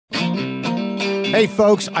Hey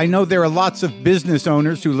folks, I know there are lots of business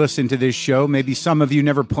owners who listen to this show. Maybe some of you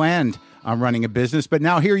never planned on running a business, but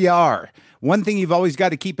now here you are. One thing you've always got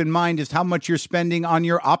to keep in mind is how much you're spending on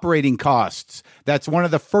your operating costs. That's one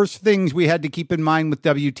of the first things we had to keep in mind with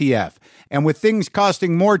WTF. And with things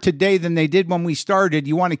costing more today than they did when we started,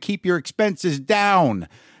 you want to keep your expenses down.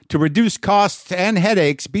 To reduce costs and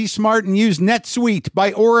headaches, be smart and use NetSuite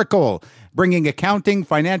by Oracle, bringing accounting,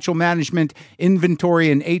 financial management,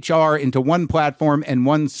 inventory, and HR into one platform and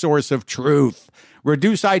one source of truth.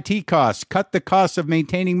 Reduce IT costs, cut the costs of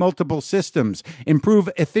maintaining multiple systems, improve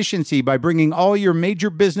efficiency by bringing all your major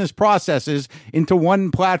business processes into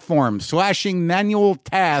one platform, slashing manual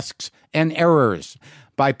tasks and errors.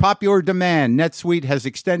 By popular demand, NetSuite has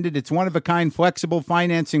extended its one-of-a-kind flexible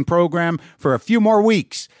financing program for a few more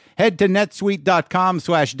weeks. Head to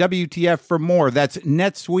netsuite.com/WTF for more. That's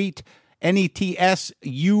NetSuite,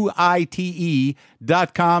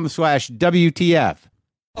 NetSuite.com/WTF.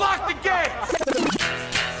 Lock the gate!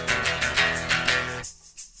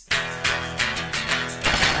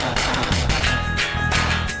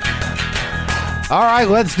 All right,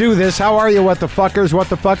 let's do this. How are you, what the fuckers, what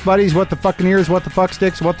the fuck buddies, what the fucking ears, what the fuck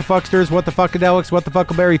sticks, what the fucksters, what the fuckadelics, what the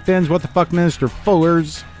fuckleberry fins, what the fuck minister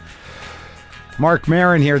fullers. Mark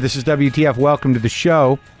Maron here. This is WTF. Welcome to the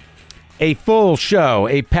show. A full show,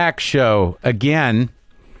 a packed show again.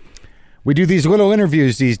 We do these little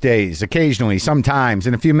interviews these days, occasionally, sometimes.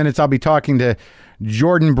 In a few minutes, I'll be talking to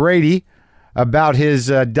Jordan Brady about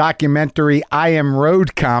his documentary, I Am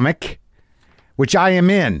Road Comic, which I am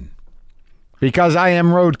in. Because I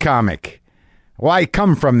am road comic. Well, I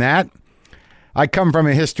come from that. I come from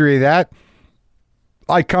a history of that.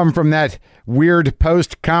 I come from that weird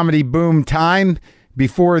post-comedy boom time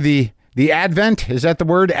before the advent. Is that the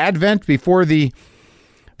word? Advent? Before the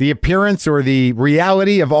appearance or the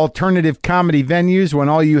reality of alternative comedy venues when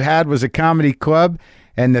all you had was a comedy club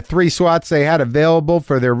and the 3 slots they had available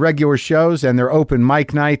for their regular shows and their open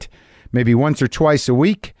mic night maybe once or twice a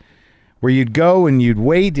week, where you'd go and you'd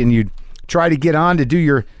wait and you'd try to get on to do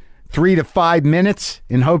your 3 to 5 minutes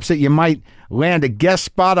in hopes that you might land a guest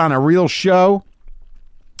spot on a real show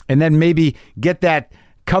and then maybe get that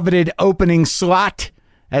coveted opening slot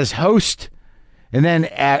as host. And then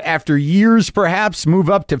after years, perhaps, move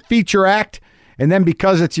up to feature act. And then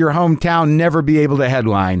because it's your hometown, never be able to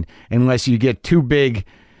headline unless you get too big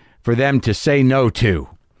for them to say no to.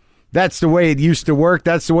 That's the way it used to work.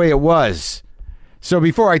 That's the way it was. So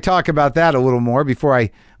before I talk about that a little more, before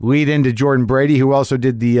I lead into Jordan Brady, who also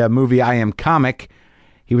did the movie I Am Comic,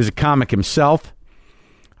 he was a comic himself.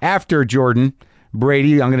 After Jordan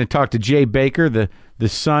Brady, I'm going to talk to Jay Baker, the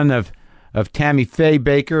son of Tammy Faye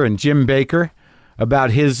Baker and Jim Baker,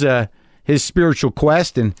 about his spiritual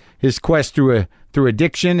quest and his quest through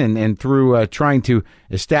addiction and through trying to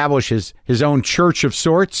establish his own church of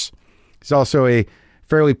sorts. He's also a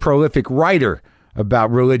fairly prolific writer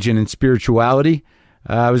about religion and spirituality.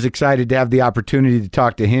 I was excited to have the opportunity to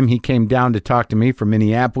talk to him. He came down to talk to me from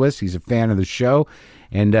Minneapolis. He's a fan of the show,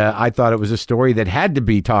 and I thought it was a story that had to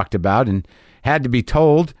be talked about and had to be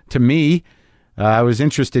told to me. I was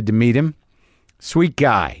interested to meet him. Sweet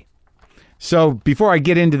guy. So before I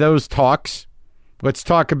get into those talks, let's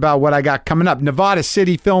talk about what I got coming up. Nevada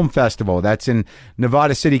City Film Festival. That's in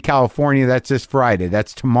Nevada City, California. That's this Friday.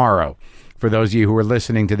 That's tomorrow. For those of you who are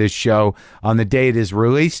listening to this show on the day it is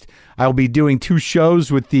released, I'll be doing 2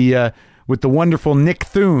 shows with the wonderful Nick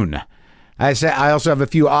Thune. I also have a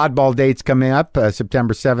few oddball dates coming up.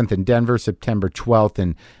 September 7th in Denver, September 12th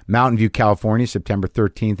in Mountain View, California, September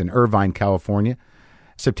 13th in Irvine, California,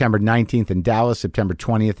 September 19th in Dallas, September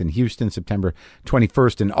 20th in Houston, September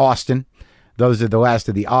 21st in Austin. Those are the last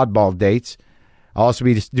of the oddball dates. I'll also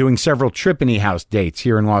be doing several Tripany House dates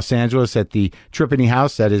here in Los Angeles at the Tripany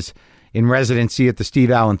House that is in residency at the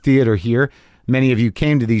Steve Allen Theater here. Many of you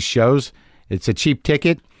came to these shows. It's a cheap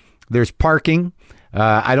ticket. There's parking.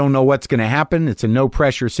 I don't know what's going to happen. It's a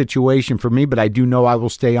no-pressure situation for me, but I do know I will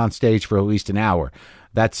stay on stage for at least an hour.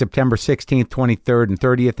 That's September 16th, 23rd, and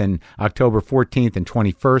 30th, and October 14th and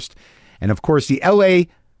 21st. And, of course, the LA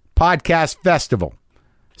Podcast Festival,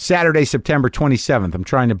 Saturday, September 27th. I'm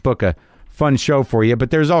trying to book a fun show for you,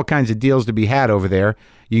 but there's all kinds of deals to be had over there.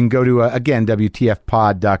 You can go to, again,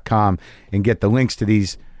 WTFpod.com and get the links to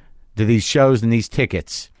these shows and these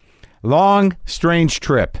tickets. Long, strange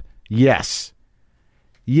trip. Yes.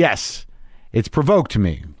 Yes. It's provoked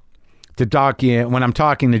me to talk, when I'm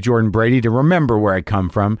talking to Jordan Brady, to remember where I come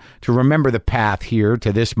from, to remember the path here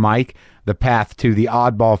to this mic, the path to the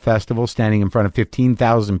Oddball Festival, standing in front of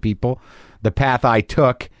 15,000 people, the path I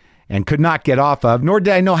took and could not get off of, nor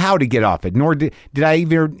did I know how to get off it, nor did I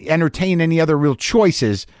even entertain any other real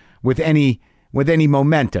choices with any with any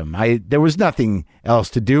momentum. There was nothing else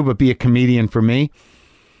to do but be a comedian for me.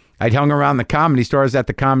 I'd hung around the Comedy Store. I was at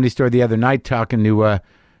the Comedy Store the other night talking to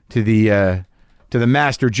the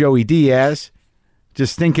master Joey Diaz,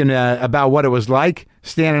 just thinking about what it was like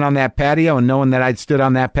standing on that patio and knowing that I'd stood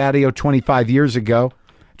on that patio 25 years ago,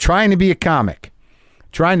 trying to be a comic,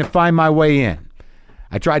 trying to find my way in.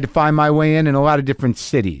 I tried to find my way in a lot of different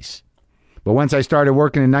cities. But once I started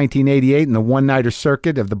working in 1988 in the one-nighter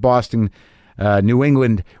circuit of the Boston, New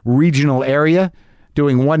England regional area,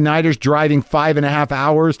 doing one-nighters, driving 5.5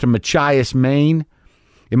 hours to Machias, Maine,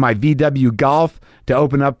 in my VW Golf to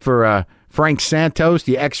open up for Frank Santos,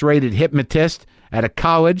 the X-rated hypnotist at a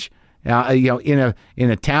college, in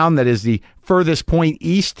a town that is the furthest point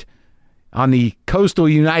east on the coastal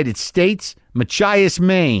United States, Machias,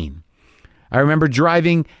 Maine. I remember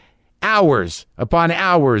driving hours upon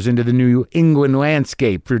hours into the New England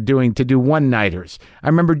landscape to do one-nighters. I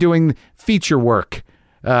remember doing feature work,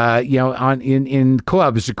 in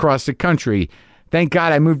clubs across the country. Thank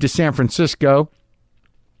God I moved to San Francisco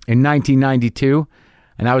in 1992,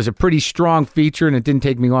 and I was a pretty strong feature, and it didn't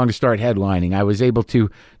take me long to start headlining. I was able to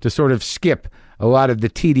sort of skip a lot of the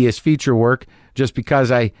tedious feature work just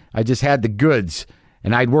because I just had the goods,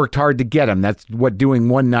 and I'd worked hard to get them. That's what doing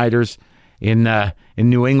one-nighters in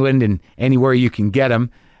New England and anywhere you can get them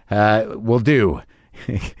will do.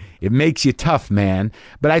 It makes you tough, man.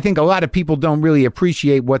 But I think a lot of people don't really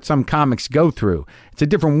appreciate what some comics go through. It's a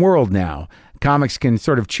different world now. Comics can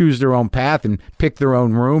sort of choose their own path and pick their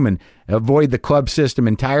own room and avoid the club system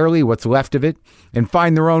entirely, what's left of it, and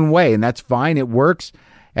find their own way. And that's fine. It works.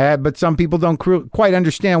 But some people don't quite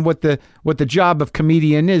understand what the job of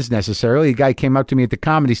comedian is necessarily. A guy came up to me at the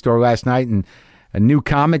Comedy Store last night, and a new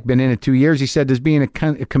comic, been in it 2 years. He said, does being a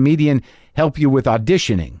comedian help you with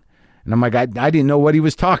auditioning? And I'm like, I didn't know what he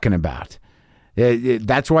was talking about.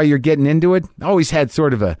 That's why you're getting into it? I always had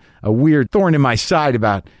sort of a weird thorn in my side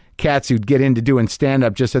about cats who'd get into doing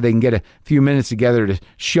stand-up just so they can get a few minutes together to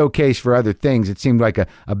showcase for other things. It seemed like a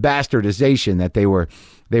bastardization that they were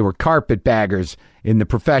carpetbaggers in the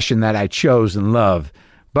profession that I chose and love.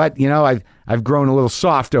 But, I've grown a little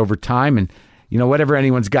soft over time, and whatever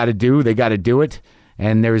anyone's got to do, they got to do it.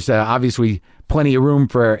 And there's obviously plenty of room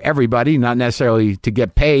for everybody, not necessarily to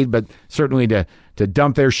get paid, but certainly to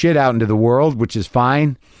dump their shit out into the world, which is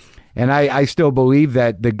fine. And I still believe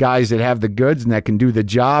that the guys that have the goods and that can do the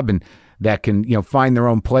job and that can, find their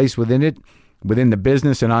own place within it, within the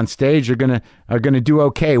business and on stage are gonna do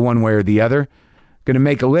okay one way or the other. Gonna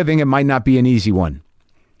make a living. It might not be an easy one.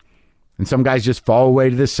 And some guys just fall away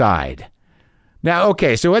to the side. Now,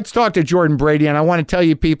 okay, so let's talk to Jordan Brady, and I want to tell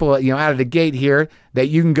you people, out of the gate here, that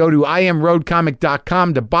you can go to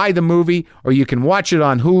iamroadcomic.com to buy the movie, or you can watch it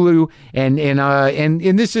on Hulu,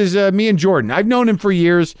 and this is me and Jordan. I've known him for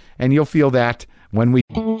years, and you'll feel that when we...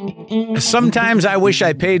 Sometimes I wish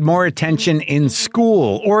I paid more attention in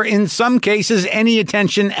school, or in some cases, any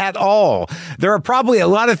attention at all. There are probably a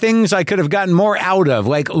lot of things I could have gotten more out of,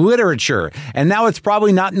 like literature, and now it's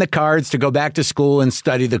probably not in the cards to go back to school and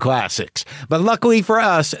study the classics. But luckily for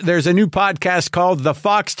us, there's a new podcast called The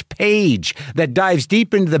Foxed Page that dives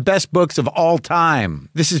deep into the best books of all time.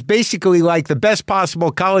 This is basically like the best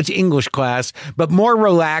possible college English class, but more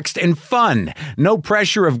relaxed and fun. No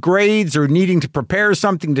pressure of grades or needing to prepare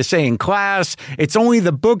something to say in class. It's only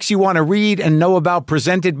the books you want to read and know about,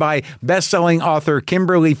 presented by best-selling author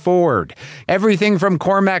Kimberly Ford. Everything from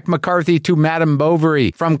Cormac McCarthy to Madame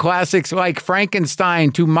Bovary, from classics like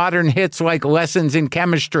Frankenstein to modern hits like Lessons in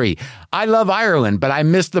Chemistry. I love Ireland, but I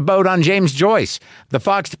missed the boat on James Joyce. The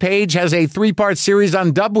Foxed Page has a 3-part series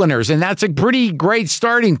on Dubliners, and that's a pretty great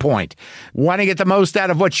starting point. Want to get the most out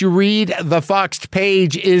of what you read? The Foxed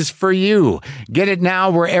Page is for you. Get it now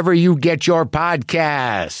wherever you get your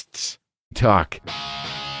podcasts. Talk.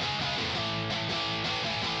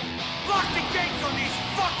 Lock the gates on these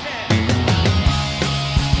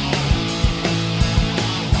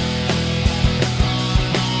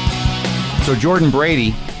fuckheads! So Jordan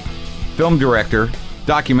Brady, film director,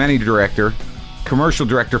 documentary director, commercial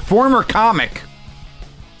director, former comic.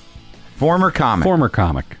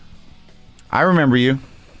 I remember you.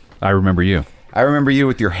 I remember you. I remember you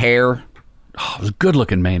with your hair. Oh, it was good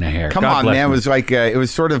looking mane of hair. Come God on, bless man. me. It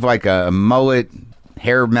was sort of like a mullet,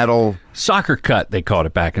 hair metal. Soccer cut, they called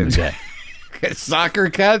it back in the day. Soccer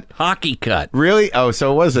cut? Hockey cut. Really? Oh,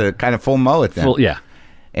 so it was a kind of full mullet then. Yeah.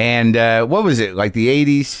 And what was it? Like the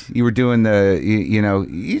 80s? You were doing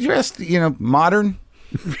you dressed, modern?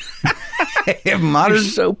 Modern? You're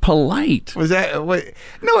so polite. Was that what?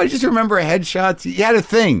 No, I just remember headshots. You had a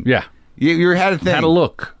thing. Yeah. You had a thing. Had a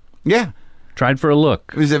look. Yeah. Tried for a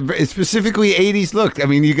look. It was a specifically 80s look. I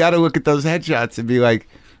mean, you got to look at those headshots and be like,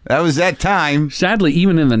 that was that time. Sadly,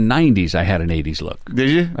 even in the 90s, I had an 80s look.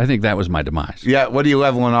 Did you? I think that was my demise. Yeah, what are you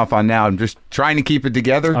leveling off on now? I'm just trying to keep it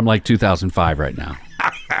together. I'm like 2005 right now.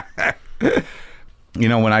 You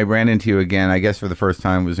know, when I ran into you again, I guess for the first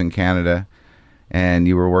time was in Canada, and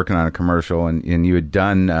you were working on a commercial, and you had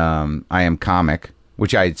done I Am Comic,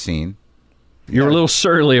 which I had seen. You were a little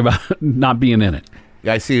surly about not being in it.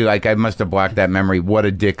 I see, like, I must have blocked that memory. What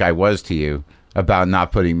a dick I was to you about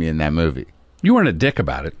not putting me in that movie. You weren't a dick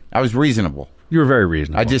about it. I was reasonable. You were very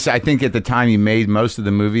reasonable. I think at the time you made most of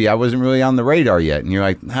the movie, I wasn't really on the radar yet. And you're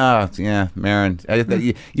like, yeah, Maron.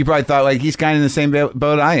 You probably thought, like, he's kind of in the same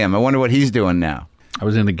boat I am. I wonder what he's doing now. I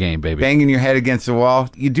was in the game, baby. Banging your head against the wall.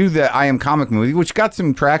 You do the I Am Comic movie, which got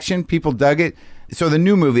some traction. People dug it. So the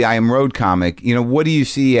new movie, I Am Road Comic, you know, what do you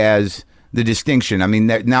see as the distinction? I mean,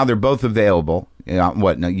 now they're both available. You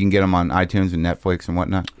can get them on iTunes and Netflix and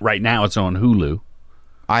whatnot. Right now, it's on Hulu.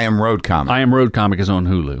 I Am Road Comic. I Am Road Comic is on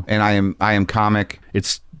Hulu. And I Am Comic.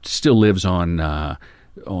 It still lives on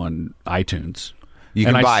iTunes. You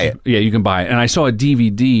can buy it. Yeah, you can buy it. And I saw a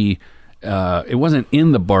DVD. It wasn't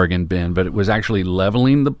in the bargain bin, but it was actually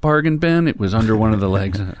leveling the bargain bin. It was under one of the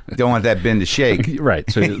legs. Don't want that bin to shake. Right,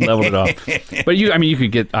 so it leveled it off. But you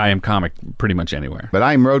could get I Am Comic pretty much anywhere. But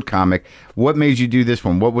I Am Road Comic, what made you do this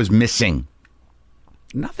one? What was missing?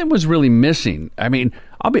 Nothing was really missing. I mean,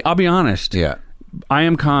 I'll be honest. Yeah. I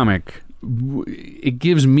Am Comic, it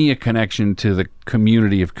gives me a connection to the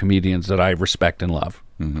community of comedians that I respect and love.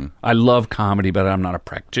 Mm-hmm. I love comedy, but I'm not a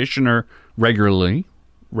practitioner regularly.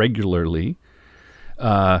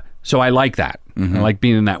 So I like that. Mm-hmm. I like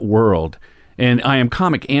being in that world. And I Am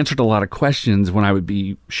Comic answered a lot of questions when I would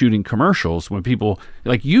be shooting commercials, when people,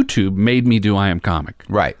 like YouTube made me do I Am Comic.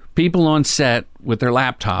 Right. People on set with their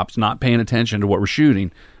laptops not paying attention to what we're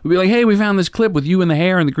shooting would be like, hey, we found this clip with you in the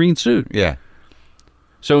hair and the green suit. Yeah.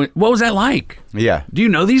 So what was that like? Yeah. Do you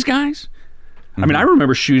know these guys? Mm-hmm. I mean, I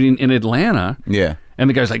remember shooting in Atlanta. Yeah. And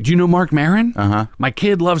the guy's like, do you know Mark Maron? Uh-huh. My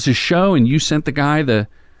kid loves his show, and you sent the guy the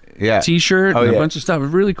T-shirt and a bunch of stuff. It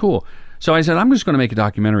was really cool. So I said, I'm just going to make a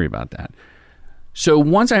documentary about that. So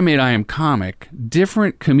once I made I Am Comic,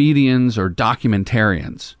 different comedians or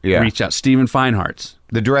documentarians reached out. Stephen Feinhartz.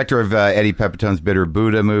 The director of Eddie Pepitone's Bitter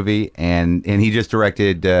Buddha movie, and he just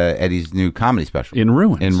directed Eddie's new comedy special. In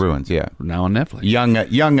Ruins. In Ruins, yeah. Now on Netflix.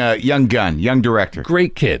 Young director.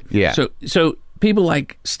 Great kid. Yeah. So people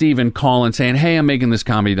like Stephen calling saying, hey, I'm making this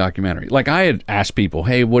comedy documentary. Like I had asked people,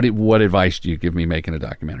 hey, what advice do you give me making a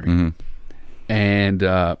documentary? Mm-hmm.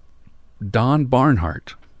 And Don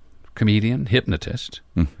Barnhart, comedian, hypnotist,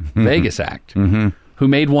 Vegas act, who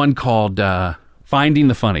made one called Finding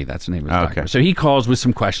the Funny. That's the name of the documentary. So he calls with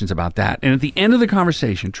some questions about that. And at the end of the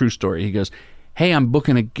conversation, true story, he goes, hey, I'm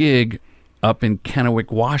booking a gig up in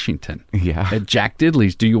Kennewick, Washington at Jack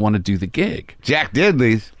Diddley's. Do you want to do the gig? Jack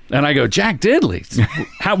Diddley's? And I go, Jack Diddley's?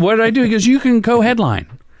 What did I do? He goes, you can co-headline.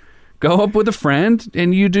 Go up with a friend,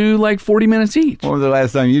 and you do like 40 minutes each. When was the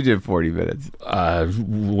last time you did 40 minutes?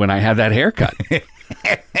 When I had that haircut.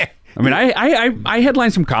 I mean, I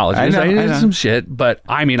headlined some colleges. I did some shit, but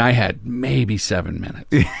I mean, I had maybe 7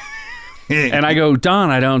 minutes. And I go, Don,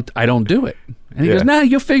 I don't do it. And he goes, no,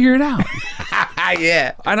 you'll figure it out.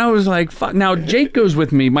 Yeah. And I was like, fuck. Now, Jake goes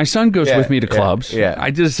with me. My son goes with me to clubs. Yeah. I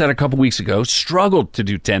did a set a couple weeks ago. Struggled to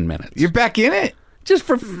do 10 minutes. You're back in it? Just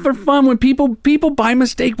for fun. When people by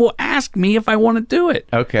mistake will ask me if I want to do it.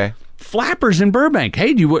 Okay. Flappers in Burbank.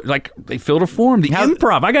 Hey, do you like? They filled a form. The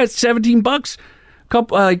Improv. I got $17.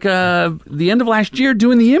 The end of last year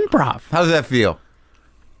doing the Improv. How's that feel?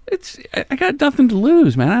 I got nothing to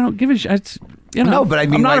lose, man. I don't give a shit. It's, no, but I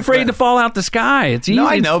mean, I'm not afraid to fall out the sky. It's easy.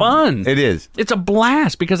 It's fun. It is. It's a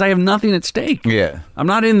blast because I have nothing at stake. Yeah. I'm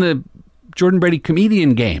not in the Jordan Brady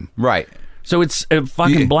comedian game. Right. So it's a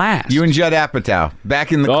fucking blast. You and Judd Apatow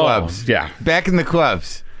back in the clubs. Yeah. Back in the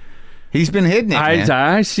clubs. He's been hitting it, man.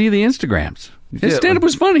 I see the Instagrams. His stand-up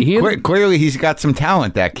was funny. Clearly, he's got some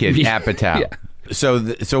talent, that kid, Apatow. Yeah.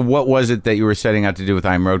 So what was it that you were setting out to do with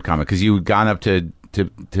I Am Road Comic? Because you had gone up to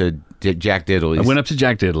Jack Diddley's. I went up to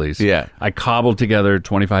Jack Diddley's. Yeah. I cobbled together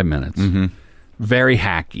 25 minutes. Mm-hmm. Very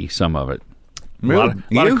hacky, some of it. Really?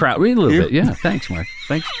 A lot of crowd. A little bit. Yeah. Thanks, Mark.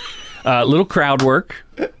 Thanks. Little crowd work.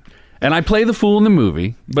 And I play the fool in the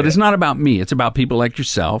movie, but it's not about me. It's about people like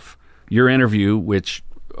yourself. Your interview, which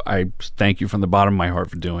I thank you from the bottom of my heart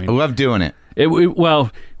for doing. I love doing it.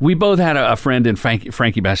 Well, we both had a friend in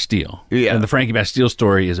Frankie Bastille. Yeah. And the Frankie Bastille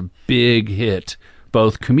story is a big hit,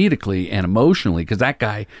 both comedically and emotionally, because that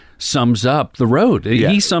guy sums up the road. Yeah.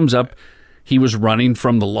 He sums up, he was running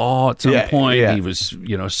from the law at some point. Yeah. He was,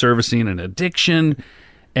 servicing an addiction.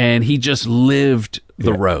 and he just lived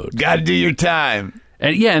the road. Got to do your time.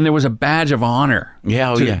 And and there was a badge of honor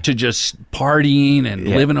to just partying and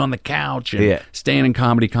living on the couch and staying in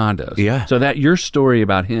comedy condos. Yeah. So that your story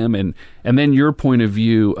about him and then your point of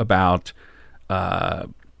view about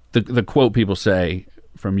the quote people say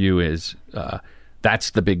from you is, that's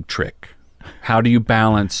the big trick. How do you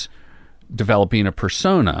balance developing a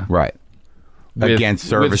persona against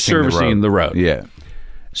servicing the road? Yeah.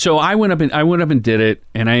 So I went up and did it,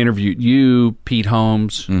 and I interviewed you, Pete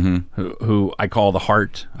Holmes, who I call the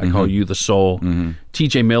heart. I call you the soul.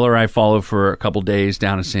 TJ Miller I followed for a couple days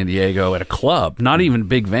down in San Diego at a club, not even a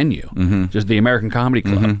big venue, just the American Comedy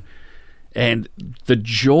Club. And the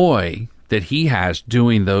joy that he has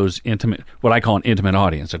doing those intimate, what I call an intimate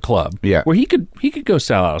audience, a club, where he could go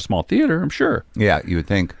sell out a small theater, I'm sure. Yeah, you would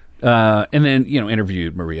think. And then,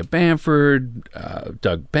 interviewed Maria Bamford,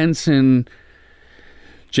 Doug Benson,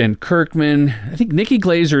 Jen Kirkman. I think Nikki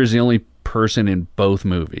Glaser is the only person in both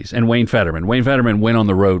movies. And Wayne Fetterman. Wayne Fetterman went on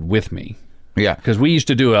the road with me. Yeah. Because we used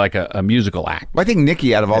to do like a musical act. Well, I think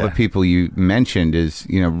Nikki, out of all the people you mentioned, is,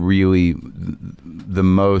 really the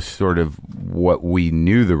most sort of what we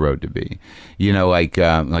knew the road to be.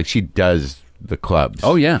 Like she does the clubs.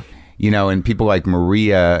 Oh, yeah. And people like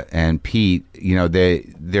Maria and Pete,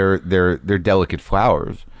 they're delicate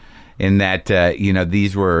flowers. In that,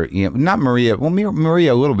 these were, not Maria, well,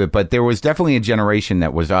 Maria a little bit, but there was definitely a generation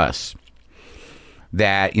that was us.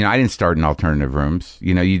 That, I didn't start in alternative rooms.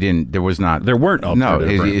 You didn't, there weren't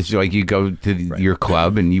alternative rooms. It's like you go to your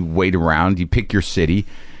club and you wait around, you pick your city,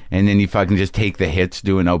 and then you fucking just take the hits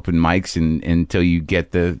doing open mics until you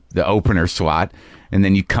get the opener slot, and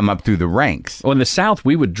then you come up through the ranks. Well, in the South,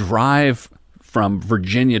 we would drive from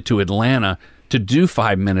Virginia to Atlanta to do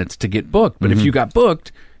 5 minutes to get booked. But if you got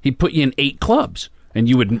booked, he'd put you in 8 clubs, and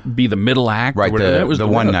you would be the middle act. Right, that was the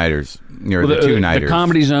one-nighters, or the two-nighters. The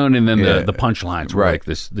Comedy Zone, and then the punchlines were like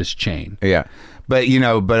this chain. Yeah. But,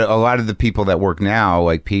 but a lot of the people that work now,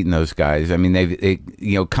 like Pete and those guys, I mean, they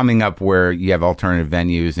coming up where you have alternative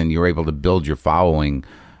venues and you're able to build your following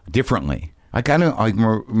differently. Like, I don't, like,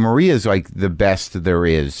 Maria's like the best there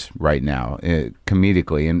is right now,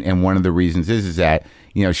 comedically. And one of the reasons is that,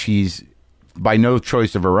 she's, by no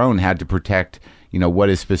choice of her own, had to protect what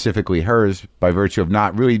is specifically hers by virtue of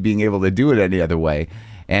not really being able to do it any other way.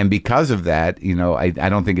 And because of that, I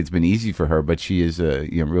don't think it's been easy for her, but she is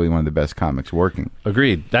really one of the best comics working.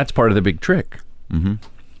 Agreed. That's part of the big trick,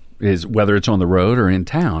 is whether it's on the road or in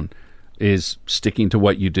town, is sticking to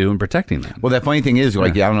what you do and protecting that. Well, that funny thing is,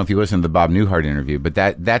 like, I don't know if you listened to the Bob Newhart interview, but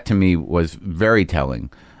that to me was very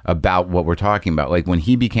telling about what we're talking about. Like, when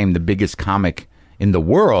he became the biggest comic in the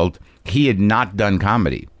world, he had not done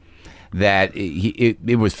comedy. That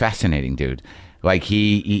it was fascinating, dude. Like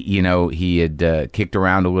he had kicked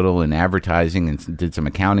around a little in advertising and did some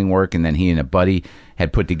accounting work, and then he and a buddy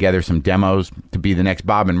had put together some demos to be the next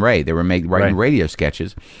Bob and Ray. They were writing radio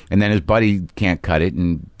sketches, and then his buddy can't cut it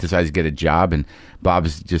and decides to get a job, and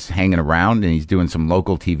Bob's just hanging around, and he's doing some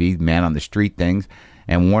local TV, man on the street things.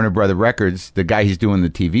 And Warner Brother Records, the guy he's doing the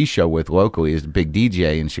TV show with locally, is a big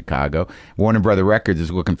DJ in Chicago. Warner Brother Records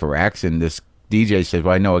is looking for acts, and this DJ says,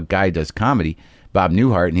 well, I know a guy who does comedy, Bob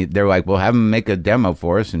Newhart, and they're like, well, have him make a demo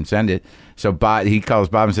for us and send it. So he calls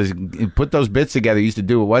Bob and says, put those bits together you used to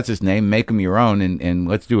do with what's his name, make them your own, and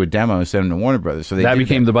let's do a demo and send them to Warner Brothers. So that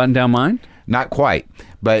became the Button Down Mind? Not quite,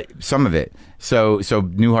 but some of it. So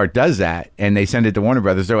Newhart does that, and they send it to Warner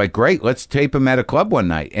Brothers. They're like, great, let's tape him at a club one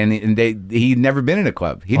night. And he'd never been in a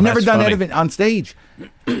club. He'd never done any of it on stage.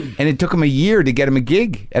 And it took him a year to get him a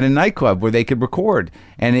gig at a nightclub where they could record.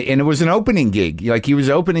 And it was an opening gig. Like, he was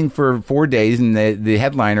opening for 4 days, and the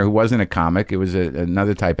headliner, who wasn't a comic, it was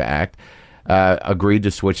another type of act, agreed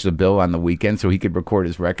to switch the bill on the weekend so he could record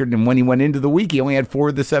his record. And when he went into the week, he only had 4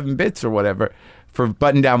 of the 7 bits or whatever for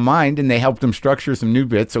Button Down Mind, and they helped him structure some new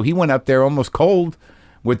bits. So he went up there almost cold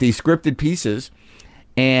with these scripted pieces.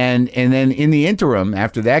 And then in the interim,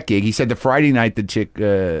 after that gig, he said the Friday night the chick,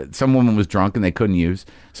 some woman was drunk and they couldn't use.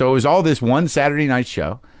 So it was all this one Saturday night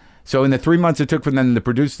show. So in the 3 months it took for them to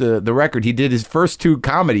produce the record, he did his first 2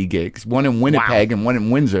 comedy gigs, one in Winnipeg and one in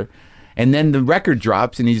Windsor. And then the record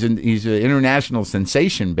drops, and he's an international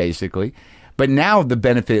sensation, basically. But now the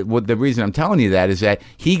benefit, the reason I'm telling you that is that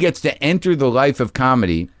he gets to enter the life of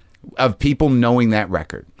comedy of people knowing that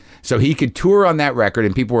record. So he could tour on that record,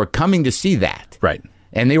 and people were coming to see that. Right.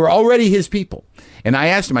 And they were already his people. And I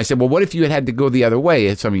asked him, I said, well, what if you had to go the other way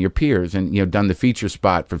as some of your peers and done the feature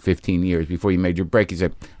spot for 15 years before you made your break? He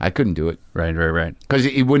said, I couldn't do it. Right. Because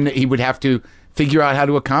he would have to figure out how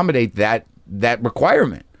to accommodate that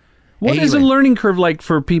requirement. What is a learning curve like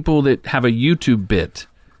for people that have a YouTube bit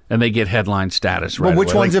and they get headline status right Well,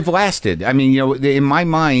 which away. ones have lasted? I mean, in my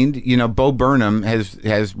mind, Bo Burnham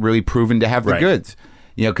has really proven to have the Right. goods.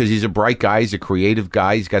 Because he's a bright guy, he's a creative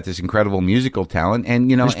guy, he's got this incredible musical talent,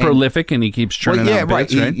 and He's prolific, and he keeps churning out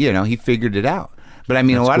bits, right? He figured it out. But I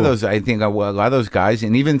mean, That's a lot cool. of those, I think, a lot of those guys,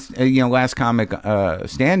 and even Last Comic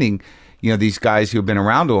Standing, these guys who have been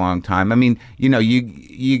around a long time. I mean, you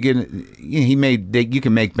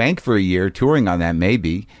can make bank for a year touring on that,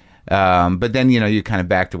 maybe. But then, you're kind of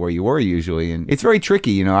back to where you were usually. And it's very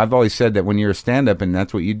tricky. I've always said that when you're a stand-up and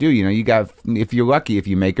that's what you do, you got, if you're lucky, if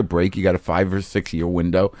you make a break, you got a 5 or 6 year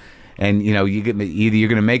window. And, either you're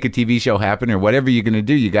going to make a TV show happen or whatever you're going to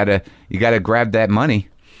do, you got to grab that money.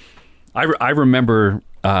 I remember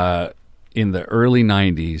in the early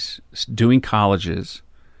 90s doing colleges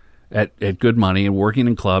at good money and working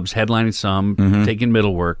in clubs, headlining some, taking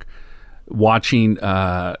middle work, watching...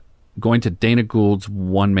 going to Dana Gould's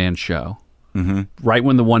one-man show, right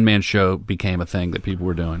when the one-man show became a thing that people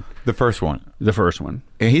were doing. The first one.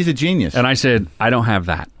 And He's a genius. I said, I don't have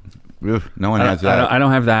that. Oof, no one has that. I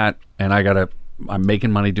don't have that, and I'm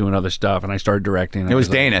making money doing other stuff, and I started directing. It was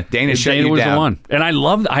Dana. Dana shut you was down. the one. And I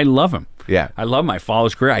love him. Yeah. I love him. I follow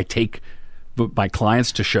his career. I take my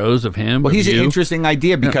clients to shows of him. Well, he's of an you. interesting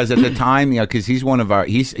idea because at the time, because he's one of our...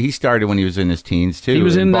 He started when he was in his teens, too, He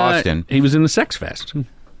was in Boston. he was in the Sex Fest.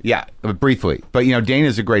 Yeah, briefly. But,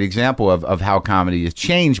 Dana's a great example of how comedy has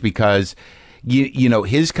changed because,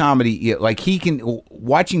 his comedy, like he can,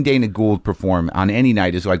 watching Dana Gould perform on any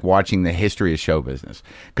night is like watching the history of show business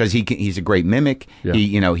because he's a great mimic. Yeah.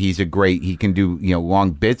 He can do,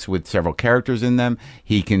 long bits with several characters in them.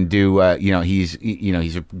 He can do,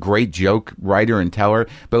 he's a great joke writer and teller,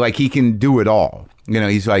 but like he can do it all.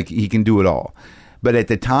 He can do it all. But at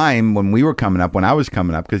the time when we were coming up, when I was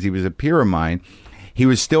coming up, because he was a peer of mine, he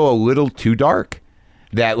was still a little too dark.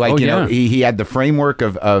 That he had the framework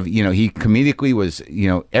of he comedically was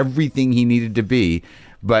everything he needed to be,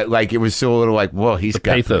 but like it was still a little like, well, he's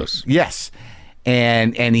got pathos. Yes,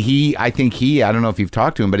 and I don't know if you've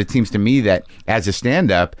talked to him, but it seems to me that as a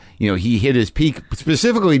stand-up, he hit his peak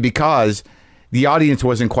specifically because the audience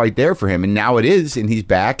wasn't quite there for him, and now it is, and he's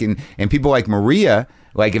back, and people like Maria.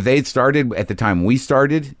 Like if they had started at the time we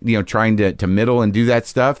started, trying to middle and do that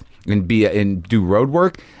stuff and do road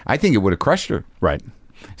work, I think it would have crushed her. Right.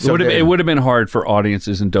 So it would have been hard for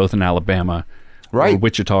audiences in Dothan, Alabama, right, or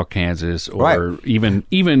Wichita, Kansas, or right,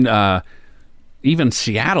 even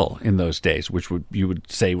Seattle in those days, which you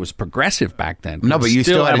would say was progressive back then. No, but you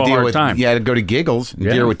still had have to a deal hard with time. you had to go to Giggles and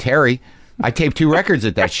deal with Terry. I taped 2 records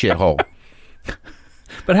at that shithole.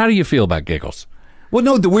 But how do you feel about Giggles? Well,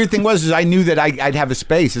 no, the weird thing was I knew that I'd have a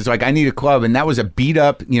space. It's like I need a club, and that was a beat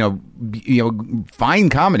up, fine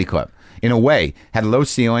comedy club in a way. Had low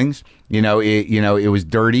ceilings, it was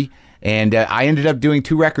dirty, and I ended up doing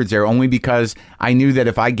 2 records there only because I knew that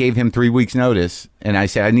if I gave him 3 weeks notice and I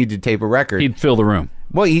said I need to tape a record, He'd fill the room.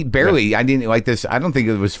 Well, he barely. Yeah. I didn't like this. I don't think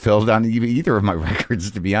it was filled on either of my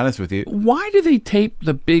records, to be honest with you. Why do they tape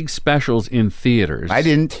the big specials in theaters? I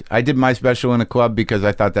didn't. I did my special in a club because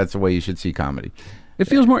I thought that's the way you should see comedy. It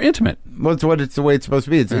feels more intimate. Well, it's the way it's supposed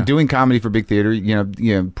to be. It's doing comedy for big theater.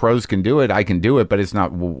 Pros can do it. I can do it, but it's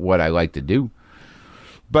not what I like to do.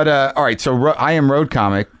 But all right. So I Am Road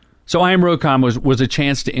Comic. So I Am Road Comic was a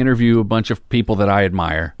chance to interview a bunch of people that I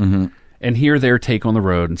admire and hear their take on the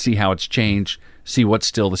road and see how it's changed. See what's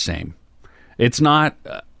still the same. It's not.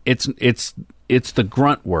 It's the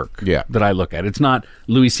grunt work that I look at. It's not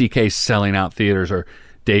Louis C.K. selling out theaters or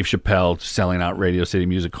Dave Chappelle selling out Radio City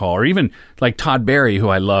Music Hall, or even like Todd Barry, who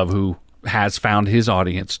I love, who has found his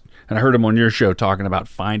audience. And I heard him on your show talking about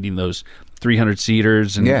finding those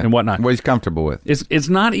 300-seaters and whatnot. What he's comfortable with. It's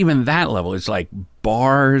not even that level. It's like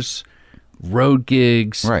bars, road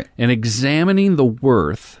gigs, right, and examining the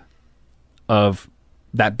worth of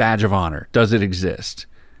that badge of honor. Does it exist?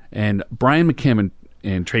 And Brian McKim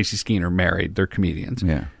and Tracy Skeen are married. They're comedians.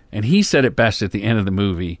 Yeah. And he said it best at the end of the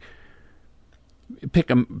movie.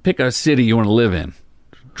 Pick a city you want to live in.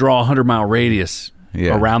 Draw a 100-mile radius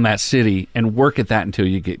around that city and work at that until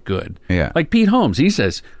you get good. Yeah. Like Pete Holmes, he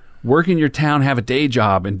says, work in your town, have a day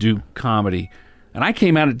job, and do comedy. And I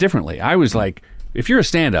came at it differently. I was like, if you're a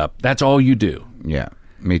stand-up, that's all you do. Yeah,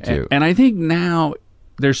 me too. And I think now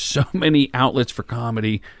there's so many outlets for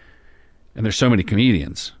comedy and there's so many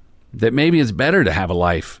comedians that maybe it's better to have a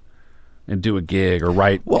life and do a gig or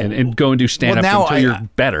write and go and do stand-up until you're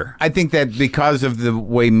better. I think that because of the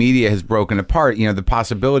way media has broken apart, the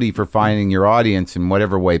possibility for finding your audience in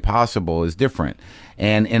whatever way possible is different.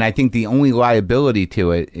 And I think the only liability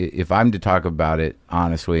to it, if I'm to talk about it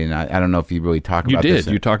honestly, and I don't know if you really talk about this.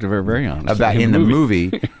 You talked very, very honestly. About in the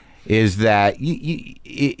movie, is that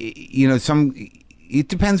it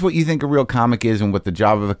depends what you think a real comic is and what the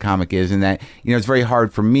job of a comic is, and that it's very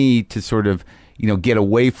hard for me to sort of get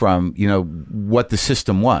away from what the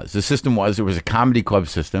system was. The system was, it was a comedy club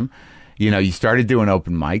system. You started doing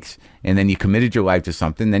open mics, and then you committed your life to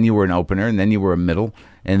something. Then you were an opener, and then you were a middle,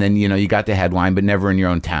 and then you got the headline, but never in your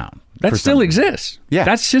own town. That still exists. Yeah,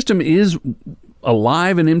 that system is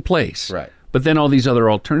alive and in place. Right. But then all these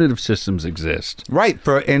other alternative systems exist. Right.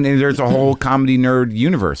 And there's a whole comedy nerd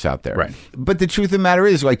universe out there. Right. But the truth of the matter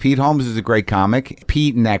is, like, Pete Holmes is a great comic.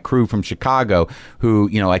 Pete and that crew from Chicago who,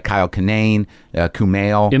 like Kyle Kinane,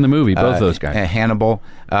 Kumail. In the movie, both those guys. Hannibal.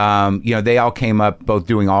 They all came up both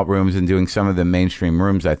doing alt rooms and doing some of the mainstream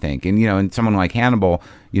rooms, I think. And, and someone like Hannibal,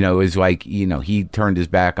 is like, he turned his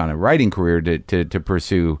back on a writing career to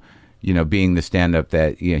pursue, being the stand-up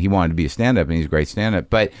that, he wanted to be a stand-up, and he's a great stand-up.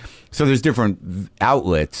 But so there's different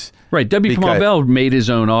outlets. Right. W. Kamau Bell made his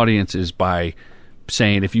own audiences by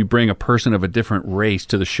saying if you bring a person of a different race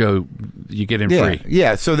to the show, you get in free.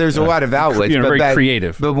 Yeah, so there's a lot of outlets. Very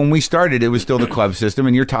creative. But when we started, it was still the club system,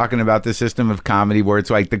 and you're talking about the system of comedy where it's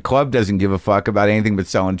like the club doesn't give a fuck about anything but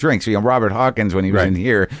selling drinks. Robert Hawkins, when he was in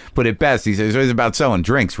here, put it best. He says it was about selling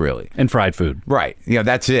drinks, really. And fried food. Right.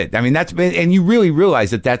 That's it. I mean, and you really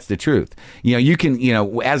realize that that's the truth. You can,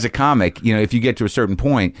 as a comic, if you get to a certain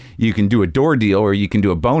point, you can do a door deal or you can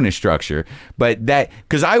do a bonus structure. But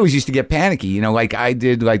because I always used to get panicky, like I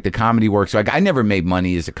did like the Comedy Works. Like I never made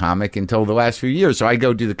money as a comic until the last few years. So I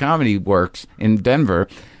go do the Comedy Works in Denver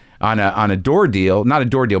on a door deal, not a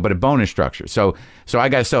door deal, but a bonus structure. So I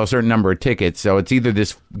got to sell a certain number of tickets. So it's either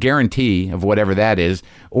this guarantee of whatever that is,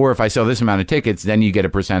 or if I sell this amount of tickets, then you get a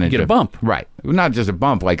percentage. You get a bump. Right. Not just a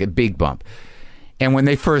bump, like a big bump. And when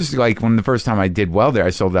the first time I did well there,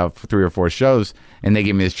 I sold out 3 or 4 shows, and they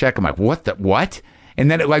gave me this check. I'm like, what?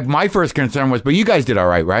 And then my first concern was, but you guys did all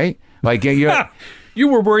right? Like you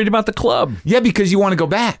were worried about the club. Yeah, because you want to go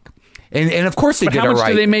back. And of course they did all right. How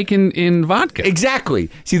much do they make in vodka? Exactly.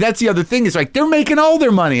 See, that's the other thing. Is like they're making all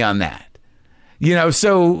their money on that.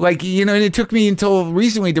 So like, and it took me until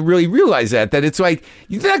recently to really realize that it's like,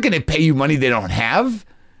 they're not going to pay you money they don't have,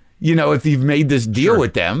 if you've made this deal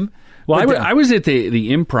with them. Well, I was at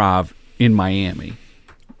the Improv in Miami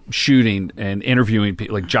shooting and interviewing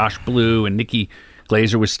people like Josh Blue, and Nikki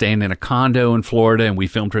Glazer was staying in a condo in Florida, and we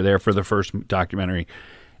filmed her there for the first documentary.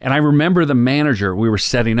 And I remember the manager, we were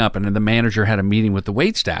setting up, and then the manager had a meeting with the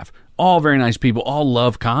waitstaff. All very nice people, all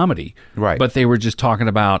love comedy. Right. But they were just talking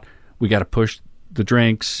about, we got to push the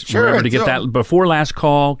drinks. Sure. Remember to get that before last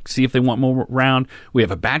call, see if they want more round. We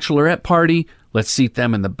have a bachelorette party. Let's seat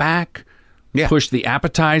them in the back. Yeah. Push the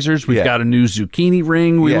appetizers. We've got a new zucchini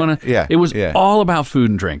ring. We want to. Yeah. It was all about food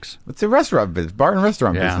and drinks. It's a restaurant business, bar and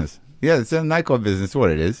restaurant business. Yeah, it's a nightclub business. What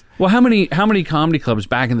it is. Well, how many comedy clubs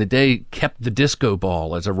back in the day kept the disco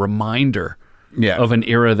ball as a reminder of an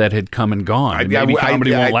era that had come and gone? And maybe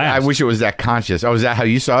comedy won't last. I wish it was that conscious. Oh, is that how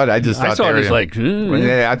you saw it? I saw it as like.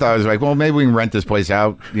 I thought it was like, well, maybe we can rent this place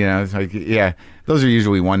out. It's like, those are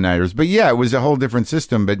usually one-nighters. But yeah, it was a whole different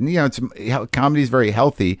system. But comedy is very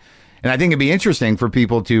healthy. And I think it'd be interesting for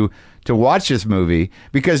people to watch this movie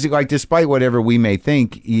because, like, despite whatever we may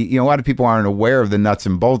think, a lot of people aren't aware of the nuts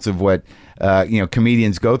and bolts of what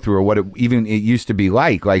comedians go through or what it used to be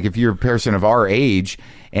like. Like, if you're a person of our age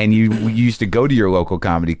and you used to go to your local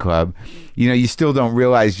comedy club, you still don't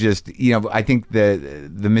realize just I think the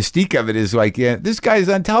mystique of it is like, this guy's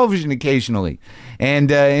on television occasionally, and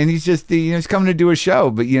he's just he's coming to do a show,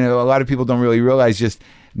 but a lot of people don't really realize just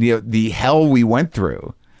the hell we went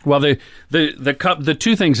through. Well, the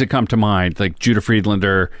two things that come to mind, like Judah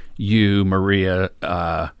Friedlander, you, Maria,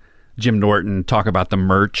 Jim Norton, talk about the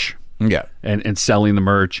merch. Yeah. And selling the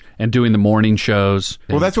merch and doing the morning shows.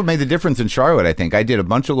 Well, that's what made the difference in Charlotte, I think. I did a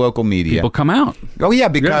bunch of local media. People come out. Oh, yeah,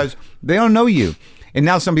 because they don't know you. And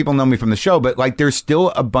now some people know me from the show, but like there's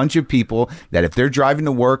still a bunch of people that if they're driving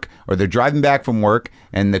to work or they're driving back from work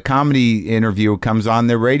and the comedy interview comes on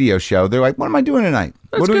their radio show, they're like, what am I doing tonight?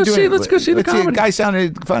 Let's go see the comedy. The guy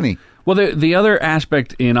sounded funny. Well, the other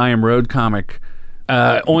aspect in I Am Road Comic,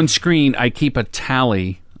 on screen, I keep a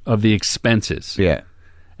tally of the expenses. Yeah.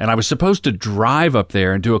 And I was supposed to drive up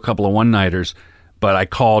there and do a couple of one-nighters, but I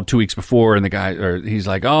called 2 weeks before, and he's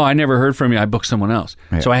like, "Oh, I never heard from you. I booked someone else."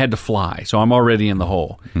 Yeah. So I had to fly. So I'm already in the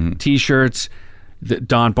hole. Mm-hmm. T-shirts.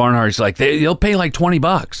 Don Barnhart's like, they'll pay like $20.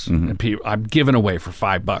 Mm-hmm. And I'm giving away for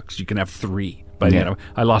 $5. You can have 3. But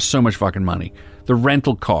I lost so much fucking money. The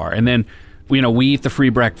rental car, and then we eat the free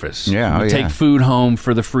breakfast. Yeah, we take food home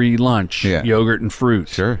for the free lunch. Yeah. Yogurt and fruit.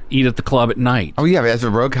 Sure. Eat at the club at night. Oh yeah, as a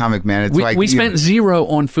road comic, man, it's we spent 0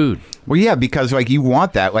 on food. Well, yeah, because like you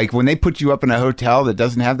want that. Like when they put you up in a hotel that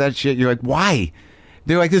doesn't have that shit, you're like, why?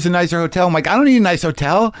 They're like, this is a nicer hotel. I'm like, I don't need a nice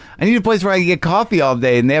hotel. I need a place where I can get coffee all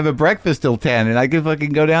day and they have a breakfast till 10 and I can fucking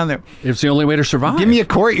go down there. It's the only way to survive. Give me a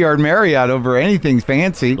Courtyard Marriott over anything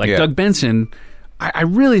fancy. Like Doug Benson, I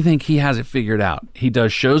really think he has it figured out. He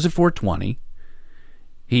does shows at 420.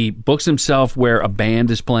 He books himself where a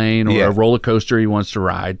band is playing or a roller coaster he wants to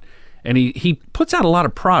ride. And he puts out a lot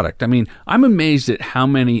of product. I mean, I'm amazed at how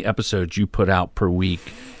many episodes you put out per week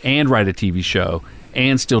and write a TV show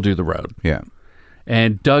and still do the road. Yeah.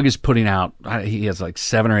 And Doug is putting out, he has like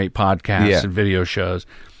 7 or 8 podcasts and video shows.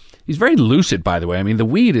 He's very lucid, by the way. I mean, the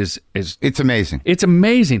weed is it's amazing. It's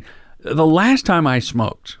amazing. The last time I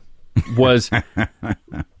smoked was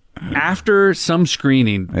after some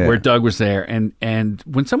screening where Doug was there. And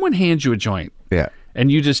when someone hands you a joint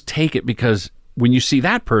and you just take it because when you see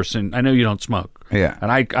that person, I know you don't smoke. Yeah. And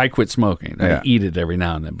I quit smoking. I eat it every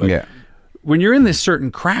now and then. But when you're in this certain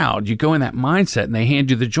crowd, you go in that mindset and they hand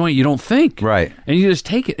you the joint, you don't think. Right. And you just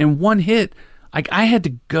take it. And one hit, like I had to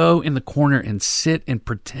go in the corner and sit and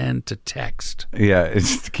pretend to text. Yeah,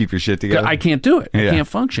 it's to keep your shit together. I can't do it. I can't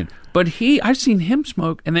function. But I've seen him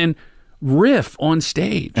smoke and then riff on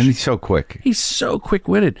stage. And he's so quick. He's so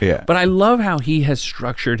quick-witted. Yeah. But I love how he has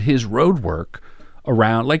structured his road work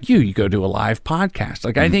around, like you go to a live podcast.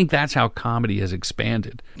 Like I think that's how comedy has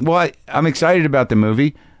expanded. Well, I'm excited about the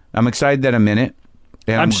movie. I'm excited that I'm in it.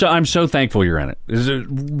 And I'm so thankful you're in it. This is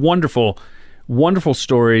wonderful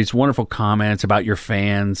stories, wonderful comments about your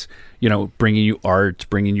fans, bringing you art,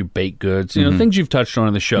 bringing you baked goods, things you've touched on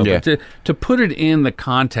in the show. Yeah. But to put it in the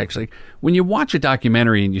context, like when you watch a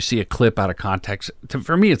documentary and you see a clip out of context,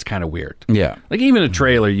 for me, it's kind of weird. Yeah. Like even a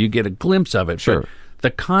trailer, you get a glimpse of it. Sure.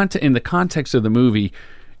 But in the context of the movie,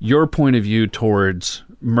 your point of view towards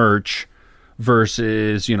merch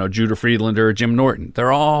versus, Judah Friedlander or Jim Norton,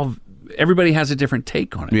 everybody has a different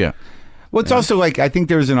take on it. Yeah. Well, it's also like, I think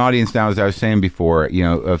there's an audience now, as I was saying before,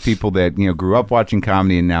 of people that, grew up watching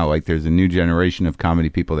comedy, and now like there's a new generation of comedy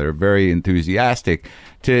people that are very enthusiastic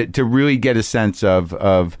to really get a sense of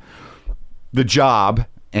the job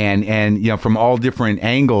and from all different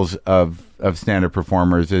angles of stand-up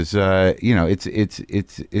performers is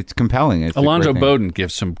it's compelling. It's Alonzo Bowden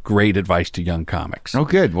gives some great advice to young comics. Oh,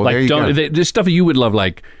 good. Well, like, there you go. There's stuff you would love,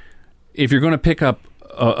 like if you're going to pick up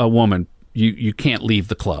a woman, you can't leave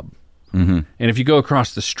the club. Mm-hmm. And if you go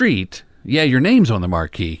across the street, your name's on the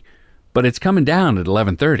marquee, but it's coming down at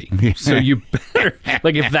 11:30. So you better,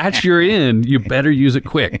 like, if that's your in, you better use it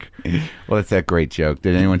quick. Well, it's that great joke.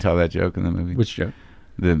 Did anyone tell that joke in the movie? Which joke?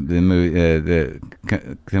 The movie,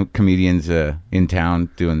 comedian's in town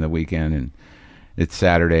doing the weekend, and it's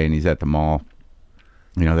Saturday, and he's at the mall.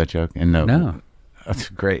 You know that joke? And no, that's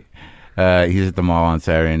great. He's at the mall on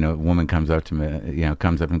Saturday, and a woman comes up to me,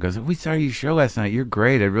 and goes, "We saw your show last night. You're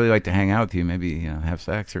great. I'd really like to hang out with you. Maybe have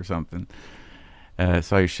sex or something."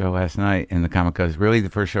 Saw your show last night, and the comic goes, "Really?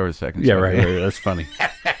 The first show or the second show?" Yeah, right. That's funny.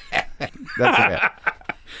 That's okay.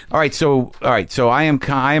 All right, so I am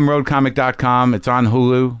roadcomic.com. It's on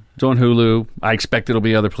Hulu. It's on Hulu. I expect it'll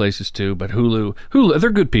be other places too, but Hulu, they're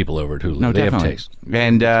good people over at Hulu. No, they definitely. have taste.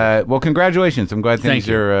 And well, congratulations. I'm glad things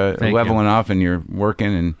are Thank leveling you. off and you're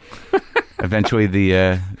working, and eventually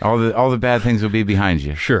all the bad things will be behind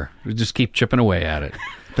you. Sure, we'll just keep chipping away at it.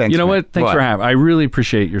 Thanks. You know man. what? Thanks for having. I really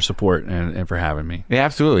appreciate your support and for having me. Yeah,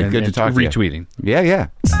 absolutely. Good to talk to you. Retweeting. Yeah.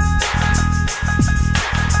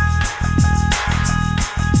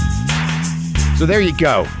 So there you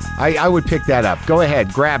go. I would pick that up. Go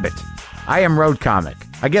ahead, grab it. I Am Road Comic.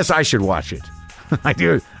 I guess I should watch it. I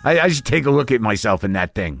do. I should take a look at myself in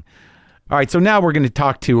that thing. All right, so now we're going to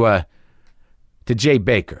talk to Jay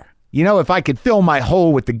Baker. If I could fill my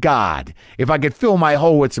hole with the God, if I could fill my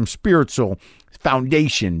hole with some spiritual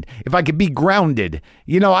foundation, if I could be grounded.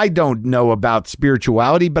 I don't know about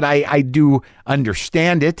spirituality, but I do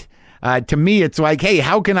understand it. To me, it's like, hey,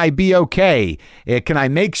 how can I be okay? Can I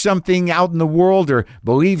make something out in the world or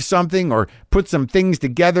believe something or put some things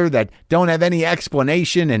together that don't have any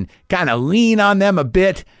explanation and kind of lean on them a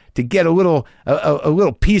bit to get a little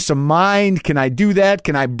peace of mind? Can I do that?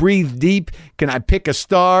 Can I breathe deep? Can I pick a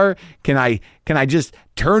star? Can I just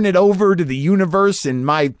turn it over to the universe and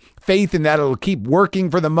my faith in that it'll keep working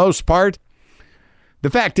for the most part? The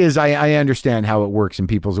fact is, I understand how it works in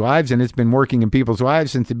people's lives, and it's been working in people's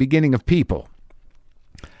lives since the beginning of people.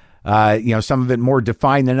 Some of it more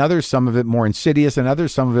defined than others, some of it more insidious than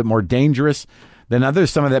others, some of it more dangerous than others,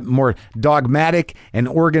 some of it more dogmatic and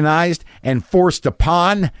organized and forced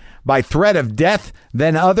upon by threat of death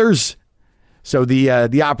than others. So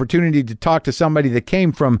the opportunity to talk to somebody that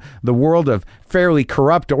came from the world of fairly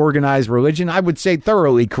corrupt organized religion, I would say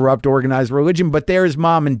thoroughly corrupt organized religion, but there's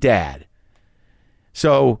mom and dad.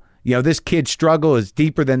 So, this kid's struggle is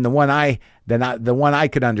deeper than the one I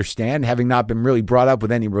could understand, having not been really brought up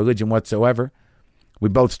with any religion whatsoever. We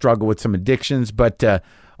both struggle with some addictions, but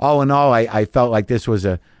all in all, I felt like this was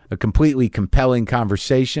a completely compelling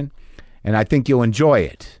conversation, and I think you'll enjoy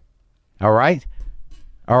it. All right?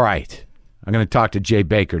 All right. I'm going to talk to Jay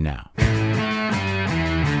Baker now.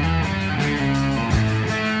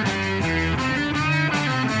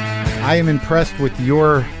 I am impressed with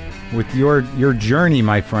your journey,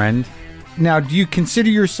 my friend. Now, do you consider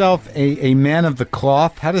yourself a man of the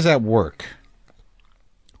cloth? How does that work?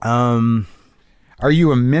 Are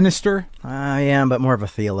you a minister? I am, but more of a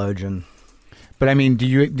theologian. But I mean, do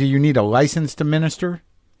you need a license to minister?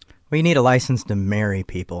 Well, you need a license to marry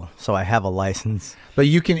people, so I have a license. But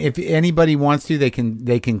you can, if anybody wants to, they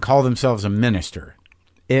can call themselves a minister.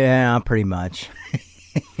 Yeah, pretty much.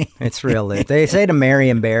 It's real lit. They say to marry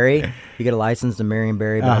and bury. You get a license to marry and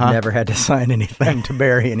bury, but I've never had to sign anything to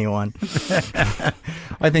bury anyone.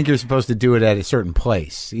 I think you're supposed to do it at a certain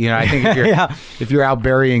place. I think if you're out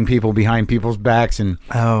burying people behind people's backs and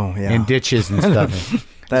in ditches and stuff.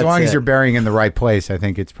 As long as you're burying in the right place, I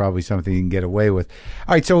think it's probably something you can get away with.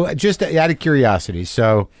 All right, so just out of curiosity,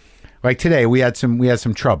 so like today we had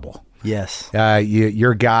some trouble. Yes.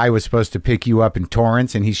 Your guy was supposed to pick you up in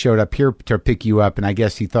Torrance, and he showed up here to pick you up, and I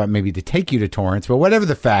guess he thought maybe to take you to Torrance. But whatever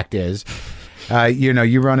the fact is,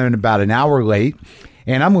 you run in about an hour late,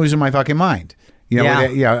 and I'm losing my fucking mind.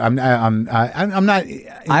 I'm not.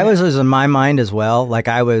 I was losing my mind as well. Like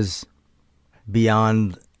I was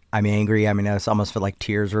beyond. I'm angry. I mean, I almost felt like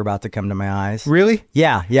tears were about to come to my eyes. Really?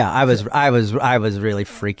 Yeah. I was really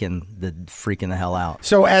freaking the hell out.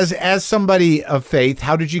 So, as somebody of faith,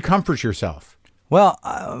 how did you comfort yourself? Well,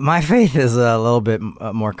 my faith is a little bit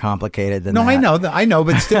more complicated than that. I know,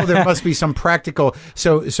 but still, there must be some practical.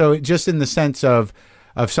 So just in the sense of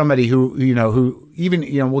somebody who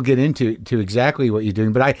even we'll get into exactly what you're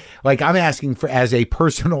doing, but I'm asking for as a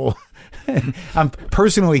personal. I'm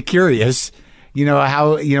personally curious.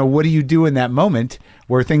 How what do you do in that moment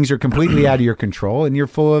where things are completely out of your control and you're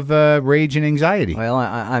full of rage and anxiety? Well,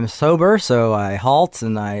 I'm sober, so I halt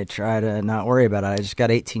and I try to not worry about it. I just got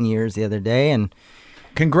 18 years the other day, and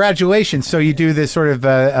congratulations! So you do this sort of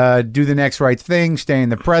do the next right thing, stay in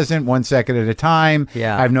the present, 1 second at a time.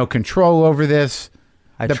 Yeah, I have no control over this.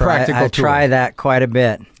 I try that quite a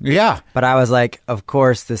bit. Yeah, but I was like, of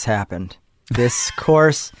course this happened. This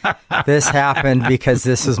happened because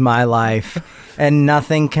this is my life and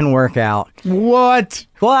nothing can work out. What?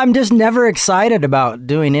 Well, I'm just never excited about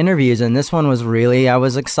doing interviews, and this one was really I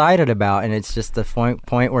was excited about, and it's just the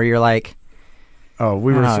point where you're like,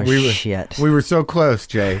 shit. We were so close,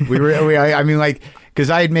 Jay. I mean, like, because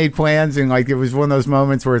I had made plans, and like it was one of those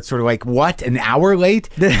moments where it's sort of like, what, an hour late?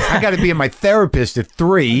 I got to be at my therapist at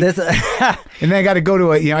 3, and then I got to go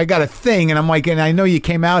to I got a thing, and I'm like, and I know you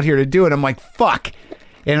came out here to do it. I'm like, fuck,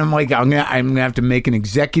 and I'm like, I'm gonna have to make an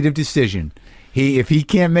executive decision. If he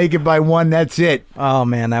can't make it by 1, that's it. Oh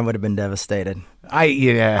man, I would have been devastated.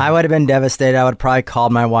 I would have been devastated. I would probably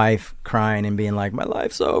called my wife crying and being like, my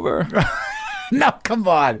life's over. No, come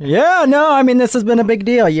on. Yeah, no, I mean, this has been a big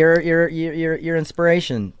deal. You're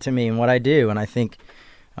inspiration to me and what I do, and I think.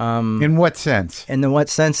 In what sense? In what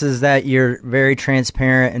sense is that you're very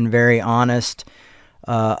transparent and very honest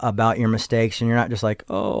about your mistakes, and you're not just like,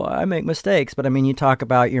 oh, I make mistakes, but I mean, you talk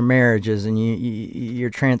about your marriages, and your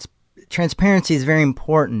transparency is very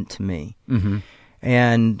important to me. Mm-hmm.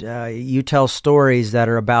 And you tell stories that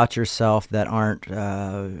are about yourself that aren't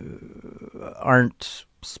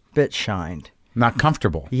spit shined. Not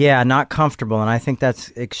comfortable. Yeah, not comfortable. And I think that's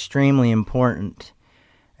extremely important.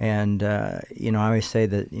 And, I always say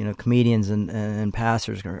that, comedians and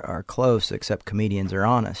pastors are close, except comedians are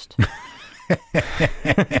honest.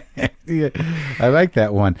 Yeah, I like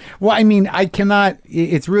that one. Well, I mean,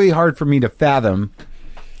 it's really hard for me to fathom,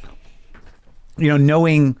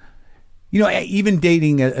 knowing, even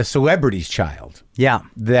dating a celebrity's child. Yeah.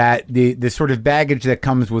 That the sort of baggage that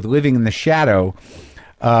comes with living in the shadow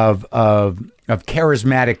of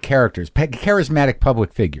charismatic characters, charismatic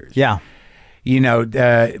public figures. Yeah.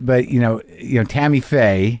 But Tammy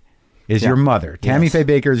Faye is your mother. Tammy Faye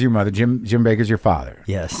Baker is your mother. Jim Baker's your father.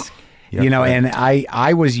 Yes. And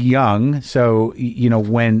I was young, so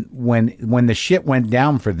when the shit went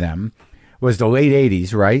down for them was the late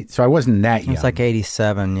 80s, right? So I wasn't that young. It's like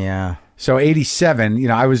 87, yeah. So 87,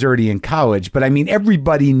 I was already in college, but I mean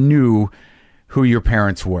everybody knew who your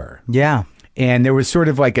parents were. Yeah. And there was sort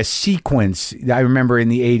of like a sequence, I remember in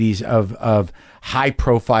the 80s, of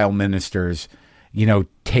high-profile ministers,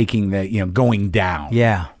 taking going down.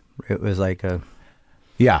 Yeah. It was like a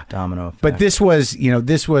Yeah. domino effect. But this was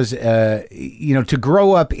to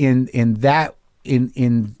grow up in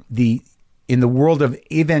the world of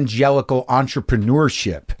evangelical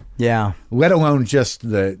entrepreneurship, Yeah. let alone just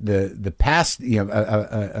the past,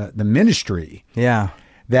 the ministry, Yeah.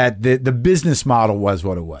 that the business model was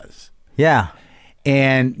what it was. Yeah.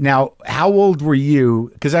 And now, how old were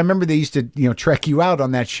you? Because I remember they used to, trek you out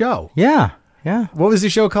on that show. Yeah. Yeah. What was the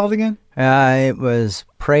show called again? It was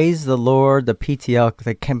Praise the Lord, the PTL.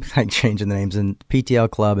 They kept changing the names, and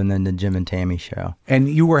PTL Club, and then the Jim and Tammy Show. And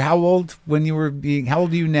you were how old when you were being? How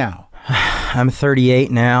old are you now? I'm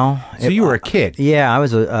 38 now. So you were a kid. Yeah, I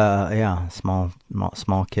was a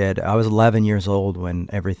small kid. I was 11 years old when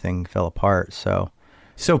everything fell apart. So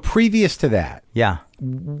previous to that, yeah.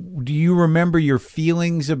 do you remember your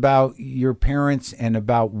feelings about your parents and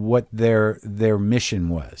about what their mission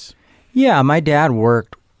was? Yeah, my dad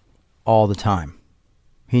worked all the time.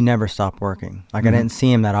 He never stopped working. Like, I didn't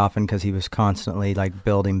see him that often because he was constantly like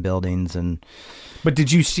building buildings and. But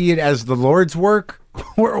did you see it as the Lord's work,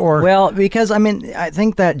 or? Well, because I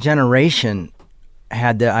think that generation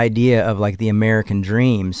had the idea of like the American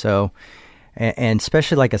dream. So, and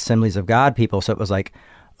especially like Assemblies of God people. So it was like,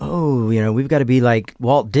 oh, we've got to be like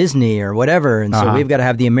Walt Disney or whatever. And so we've got to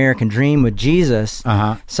have the American dream with Jesus.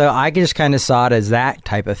 So I just kind of saw it as that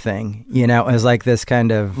type of thing, as like this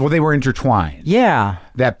kind of. Well, they were intertwined. Yeah.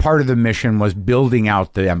 That part of the mission was building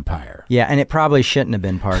out the empire. Yeah, and it probably shouldn't have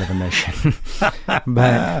been part of the mission.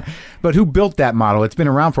 But who built that model? It's been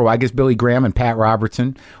around for a while. I guess Billy Graham and Pat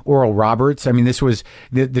Robertson, Oral Roberts. I mean, this was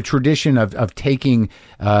the tradition of taking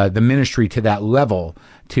the ministry to that level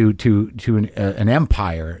to an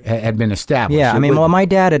empire had been established. Yeah, my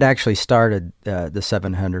dad had actually started the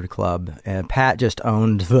 700 Club, and Pat just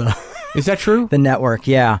owned the. Is that true? The network,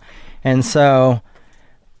 yeah, and so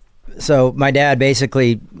my dad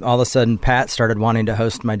basically, all of a sudden, Pat started wanting to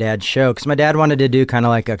host my dad's show because my dad wanted to do kind of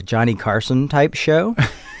like a Johnny Carson type show.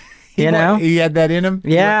 He had that in him.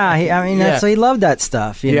 Yeah, so he loved that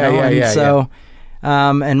stuff. And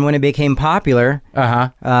when it became popular,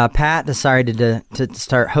 Pat decided to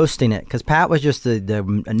start hosting it because Pat was just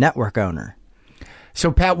the network owner.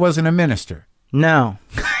 So Pat wasn't a minister. No.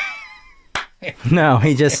 No,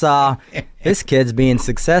 he just saw this kid's being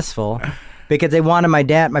successful because they wanted my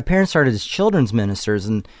parents started as children's ministers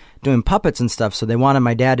and doing puppets and stuff, so they wanted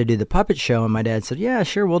my dad to do the puppet show, and my dad said, yeah,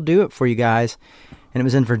 sure, we'll do it for you guys. And it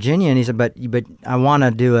was in Virginia, and he said, but I want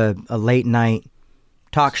to do a late night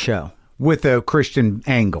talk show. With a Christian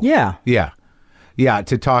angle. Yeah. Yeah,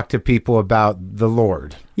 to talk to people about the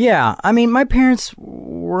Lord. Yeah, my parents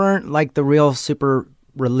weren't like the real super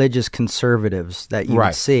religious conservatives that you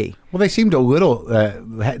would see. Well, they seemed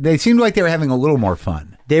they seemed like they were having a little more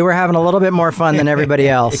fun. They were having a little bit more fun than everybody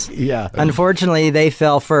else. Yeah. Unfortunately, they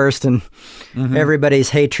fell first, and everybody's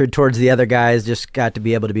hatred towards the other guys just got to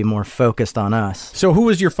be able to be more focused on us. So who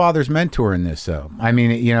was your father's mentor in this, though?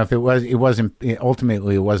 If it wasn't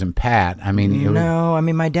ultimately it wasn't Pat.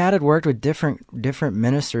 My dad had worked with different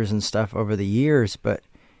ministers and stuff over the years, but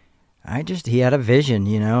he had a vision,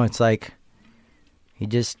 it's like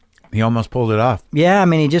he almost pulled it off. Yeah,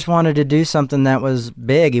 he just wanted to do something that was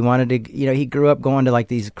big. He wanted to, he grew up going to like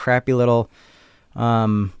these crappy little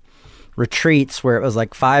retreats where it was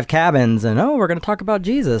like 5 cabins and, we're going to talk about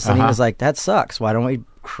Jesus. And he was like, that sucks. Why don't we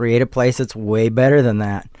create a place that's way better than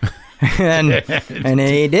that? and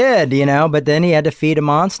he did, but then he had to feed a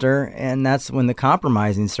monster. And that's when the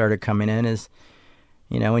compromising started coming in is,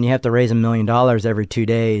 when you have to raise $1 million every 2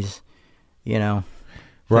 days,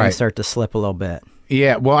 things start to slip a little bit.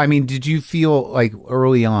 Yeah, well, did you feel like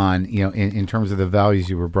early on, in terms of the values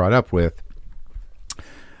you were brought up with,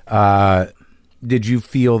 did you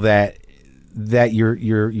feel that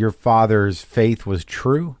your father's faith was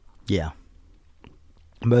true? Yeah,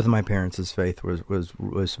 both of my parents' faith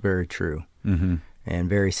was very true and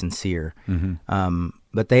very sincere.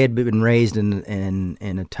 But they had been raised in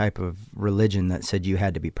a type of religion that said you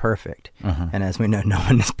had to be perfect, and as we know, no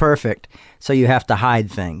one is perfect, so you have to hide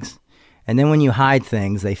things. And then when you hide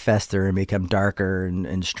things, they fester and become darker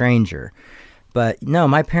and stranger. But no,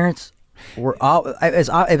 my parents were all.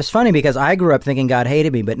 It was funny because I grew up thinking God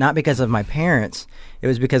hated me, but not because of my parents. It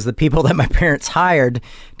was because the people that my parents hired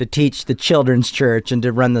to teach the children's church and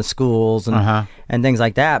to run the schools and things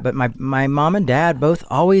like that. But my mom and dad both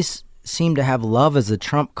always seemed to have love as a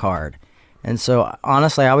trump card. And so,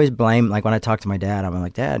 honestly, I always blame, like when I talk to my dad, I'm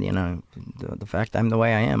like, Dad, the fact I'm the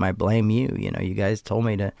way I am, I blame you. You guys told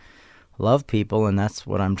me to love people, and that's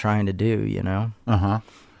what I'm trying to do, you know? Uh-huh.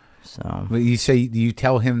 So, But you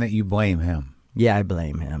tell him that you blame him. yeah, I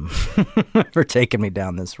blame him for taking me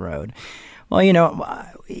down this road. Well, you know,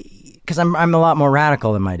 because I'm a lot more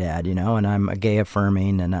radical than my dad, you know, and I'm a gay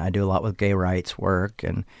affirming, and I do a lot with gay rights work,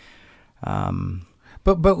 and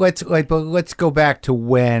But let's go back to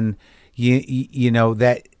when you know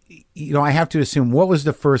that, you know, I have to assume, what was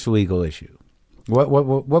the first legal issue? What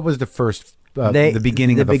was the first the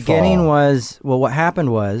beginning of the beginning fall? was, well, what happened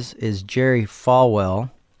is Jerry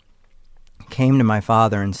Falwell came to my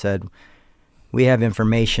father and said, we have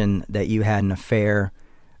information that you had an affair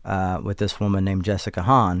with this woman named Jessica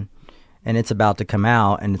Hahn, and it's about to come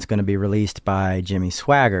out, and it's going to be released by Jimmy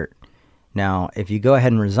Swaggart. Now, if you go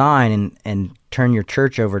ahead and resign and turn your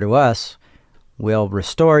church over to us, we'll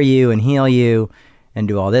restore you and heal you and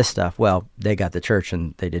do all this stuff. Well, they got the church,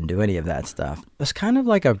 and they didn't do any of that stuff. It was kind of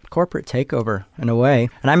like a corporate takeover in a way.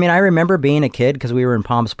 And I mean, I remember being a kid because we were in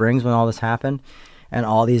Palm Springs when all this happened, and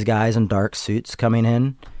all these guys in dark suits coming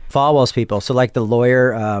in. Falwell's people. So like the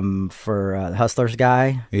lawyer for the Hustlers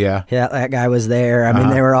guy. Yeah. Yeah, that guy was there. I mean,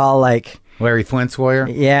 they were all like... Larry Flint's lawyer?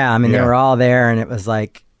 Yeah, I mean, Yeah. they were all there, and it was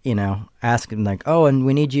like, you know, asking like, oh, and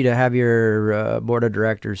we need you to have your board of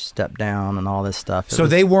directors step down and all this stuff. So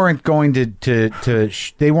they weren't going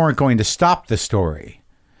they weren't going to stop the story.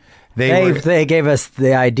 They gave us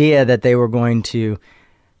the idea that they were going to...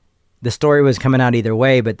 The story was coming out either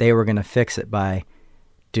way, but they were going to fix it by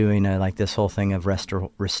doing like this whole thing of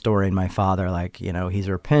restoring my father. Like, you know, he's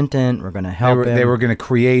repentant. We're going to help him. They were going to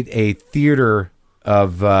create a theater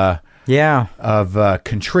of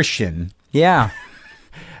contrition. Yeah.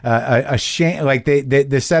 A shame. Like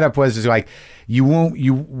the setup was like,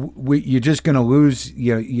 you're just going to lose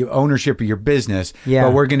your ownership of your business. Yeah.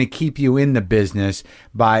 But we're going to keep you in the business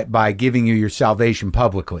by giving you your salvation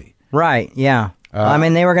publicly. Right. Yeah. I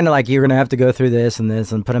mean, they were going to like, you're going to have to go through this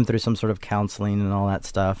and put him through some sort of counseling and all that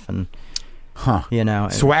stuff. And, you know.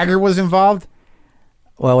 Swagger was involved?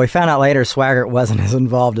 Well, we found out later Swaggart wasn't as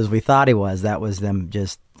involved as we thought he was. That was them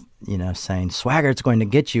just, you know, saying, Swaggart's going to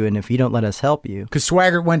get you, and if you don't let us help you. Because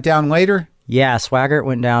Swaggart went down later? Yeah, Swaggart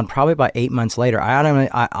went down probably about 8 months later.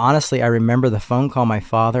 I honestly remember the phone call my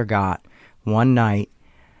father got one night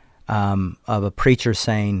of a preacher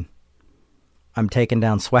saying, I'm taking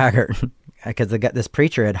down Swaggart. Because this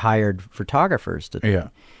preacher had hired photographers to... Yeah.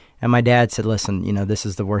 And my dad said, listen, you know, this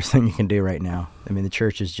is the worst thing you can do right now. I mean, the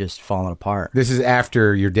church is just falling apart. This is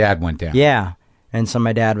after your dad went down. Yeah. And so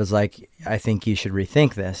my dad was like, I think you should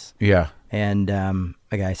rethink this. Yeah. And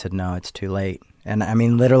the guy said, no, it's too late. And I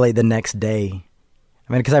mean, literally the next day,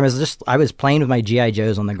 I mean, because I was playing with my G.I.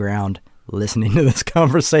 Joes on the ground, listening to this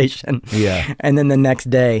conversation. Yeah. And then the next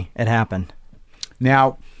day it happened.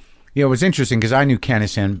 Now, you know, it was interesting because I knew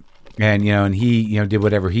Kennison, and he, you know, did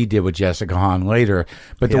whatever he did with Jessica Hahn later.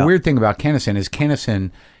 But the Yeah. weird thing about Kennison is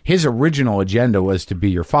his original agenda was to be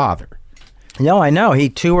your father. No, I know. He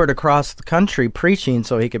toured across the country preaching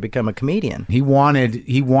so he could become a comedian. He wanted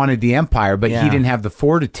the empire, but Yeah. he didn't have the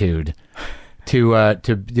fortitude to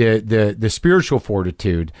the spiritual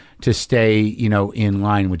fortitude to stay, you know, in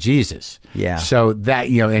line with Jesus. Yeah. So that,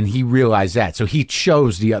 you know, and he realized that. So he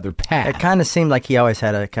chose the other path. It kind of seemed like he always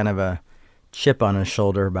had a kind of a chip on his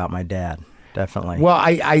shoulder about my dad. Definitely. Well,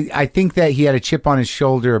 I think that he had a chip on his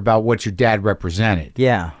shoulder about what your dad represented.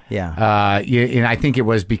 Yeah. And I think it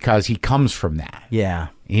was because he comes from that. Yeah.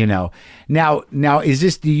 You know, now is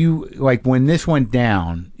this? Do you like when this went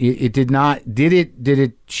down? It did not. Did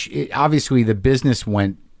it? Obviously, the business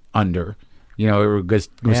went under. You know, it was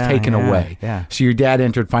taken away. Yeah. So your dad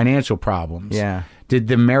entered financial problems. Yeah. Did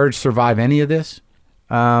the marriage survive any of this?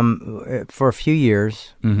 For a few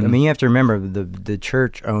years. Mm-hmm. I mean, you have to remember the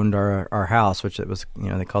church owned our house, which it was, you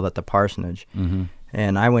know, they call that the parsonage. Mm-hmm.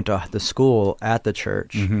 And I went to the school at the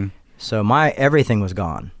church. Mm-hmm. So everything was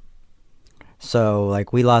gone. So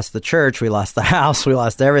like we lost the church, we lost the house, we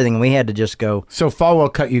lost everything. We had to just go. So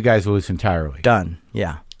Falwell cut you guys loose entirely. Done.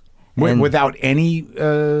 Yeah. And Without any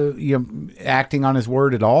acting on his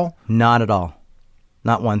word at all? not at all.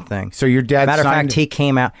 Not one thing. So your dad Matter of signed fact, he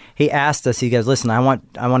came out. He asked us. He goes, "Listen, I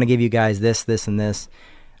want to give you guys this, and this.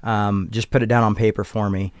 Just put it down on paper for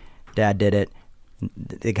me." Dad did it.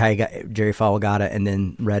 The guy Jerry Falwell got it, and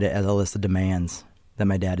then read it as a list of demands that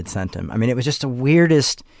my dad had sent him. I mean, it was just the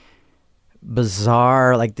weirdest,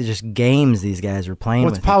 bizarre, like just games these guys were playing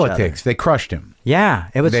Well, with. it's politics. Each other. They crushed him. Yeah,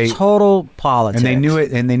 it was They- total politics, And they knew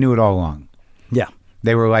it, and they knew it all along. Yeah.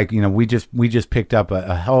 They were like, you know, we just picked up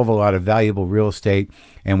a hell of a lot of valuable real estate,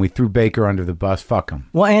 and we threw Baker under the bus. Fuck him.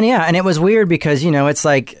 Well, and it was weird because, you know, it's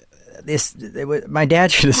like my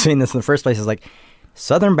dad should have seen this in the first place. It's like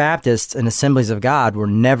Southern Baptists and Assemblies of God were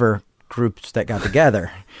never groups that got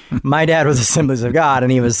together. My dad was Assemblies of God,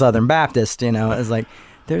 and he was Southern Baptist. You know, it was like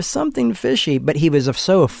there's something fishy. But he was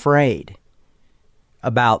so afraid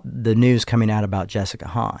about the news coming out about Jessica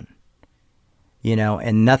Hahn. You know,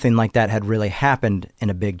 and nothing like that had really happened in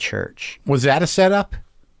a big church. Was that a setup?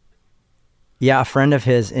 Yeah, a friend of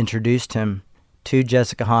his introduced him to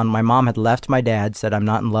Jessica Hahn. My mom had left my dad, said, "I'm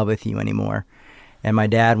not in love with you anymore." And my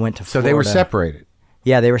dad went to Florida. So they were separated.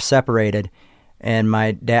 Yeah, they were separated. And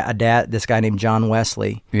my dad, this guy named John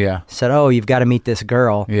Wesley, Yeah. said, "Oh, you've got to meet this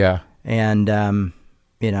girl." Yeah. And,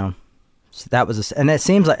 you know, so that was, and it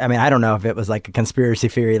seems like, I mean, I don't know if it was like a conspiracy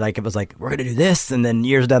theory, like it was like, we're going to do this, and then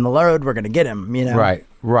years down the road, we're going to get him, you know?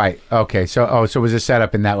 Right. Okay. So, so it was a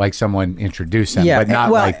setup in that like someone introduced them, but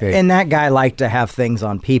not well, like they. and that guy liked to have things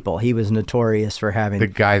on people. He was notorious for having The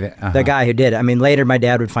guy that. the guy who did it. I mean, later my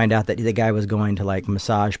dad would find out that the guy was going to like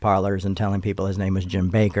massage parlors and telling people his name was Jim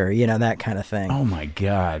Baker, you know, that kind of thing. Oh my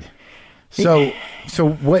God. So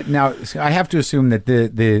what now? I have to assume that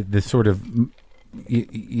the sort of,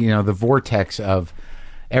 you know, the vortex of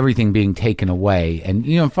everything being taken away, and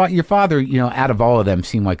you know, your father, you know, out of all of them,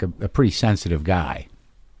 seemed like a pretty sensitive guy.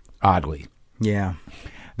 Oddly, Yeah.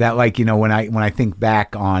 that like, you know, when I think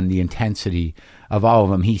back on the intensity of all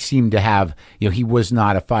of them, he seemed to have, you know, he was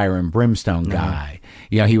not a fire and brimstone guy.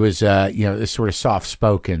 You know, he was you know, this sort of soft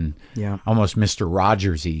spoken, Yeah. almost Mr.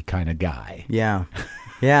 Rogers-y kind of guy. Yeah.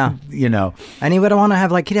 Yeah. You know, And he would want to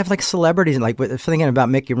have like, he'd have like celebrities, like thinking about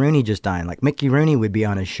Mickey Rooney just dying. Like Mickey Rooney would be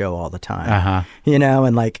on his show all the time, you know,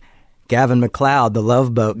 and like Gavin McLeod, the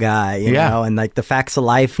Love Boat guy, you know, and like the Facts of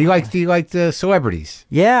Life. he liked celebrities.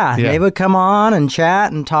 Yeah, Yeah. they would come on and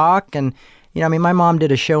chat and talk. And, you know, I mean, my mom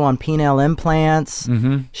did a show on penile implants.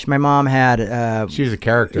 Mm-hmm. My mom had... She was a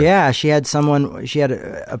character. yeah, she had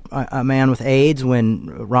a man with AIDS when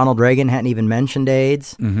Ronald Reagan hadn't even mentioned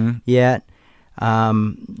AIDS yet.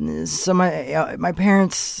 So my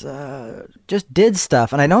parents just did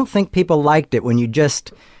stuff, and I don't think people liked it when you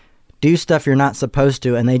just do stuff you're not supposed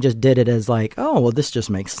to, and they just did it as like, oh, well, this just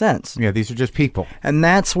makes sense. Yeah, these are just people. And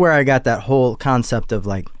that's where I got that whole concept of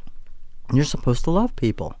like, you're supposed to love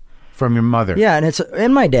people. From your mother. Yeah,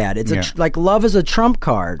 and my dad. It's like love is a trump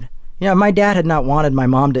card. You know, my dad had not wanted my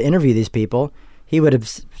mom to interview these people. He would have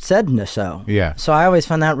said no so. Yeah. So I always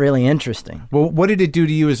found that really interesting. Well, what did it do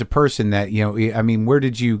to you as a person that, you know, I mean, where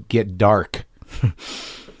did you get dark?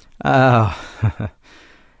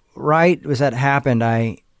 Right as that happened,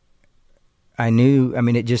 I knew, I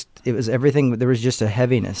mean, it was everything, there was just a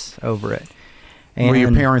heaviness over it. And, Where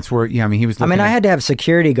your parents were, yeah, I mean, he was looking I had to have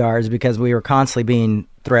security guards because we were constantly being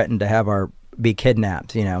threatened to be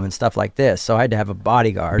kidnapped, you know, and stuff like this. So I had to have a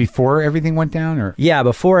bodyguard. Before everything went down, or? Yeah,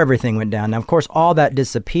 before everything went down. Now, of course, all that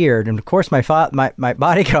disappeared. And of course, my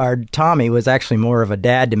bodyguard, Tommy, was actually more of a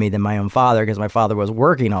dad to me than my own father because my father was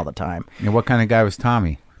working all the time. And what kind of guy was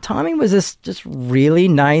Tommy? Tommy was this just really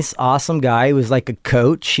nice, awesome guy. He was like a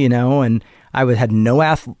coach, you know, and I had no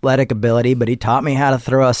athletic ability, but he taught me how to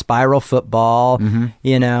throw a spiral football,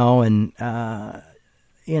 you know, and,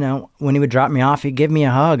 you know, when he would drop me off, he'd give me a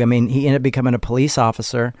hug. I mean, he ended up becoming a police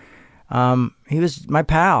officer. He was my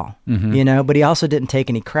pal, you know, but he also didn't take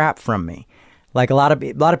any crap from me. Like a lot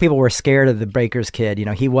of people were scared of the Baker's kid. You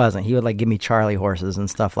know, he wasn't. He would like give me Charlie horses and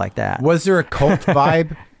stuff like that. Was there a cult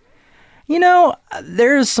vibe? You know,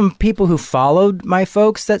 there's some people who followed my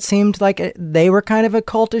folks that seemed like they were kind of a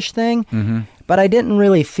cultish thing, but I didn't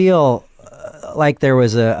really feel like there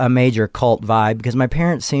was a major cult vibe because my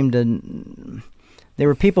parents seemed to. There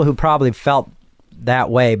were people who probably felt that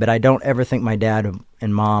way, but I don't ever think my dad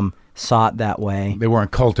and mom saw it that way. They weren't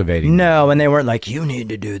cultivating. No, and they weren't like, you need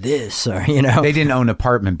to do this, or, you know. They didn't own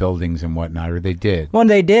apartment buildings and whatnot, or they did. Well,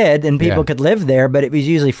 they did, and people Yeah. could live there, but it was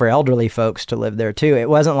usually for elderly folks to live there, too. It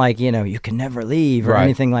wasn't like, you know, you can never leave or Right.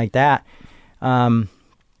 anything like that.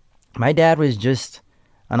 My dad was just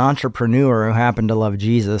an entrepreneur who happened to love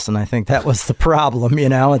Jesus, and I think that was the problem, you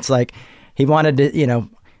know. It's like he wanted to, you know,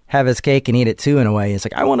 have his cake and eat it too in a way. It's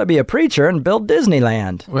like, I want to be a preacher and build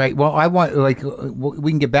Disneyland. Right. Well, I want, like,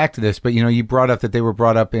 we can get back to this, but, you know, you brought up that they were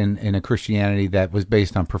brought up in a Christianity that was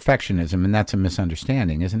based on perfectionism, and that's a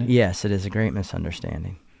misunderstanding, isn't it? Yes, it is a great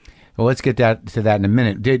misunderstanding. Well, let's get to that in a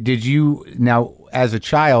minute. Did you, now, as a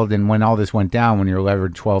child, and when all this went down, when you're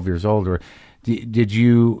 11, 12 years old, or did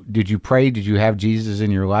you pray? Did you have Jesus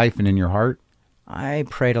in your life and in your heart? I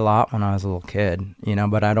prayed a lot when I was a little kid, you know,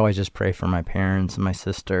 but I'd always just pray for my parents and my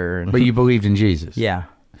sister. And, But you believed in Jesus? yeah.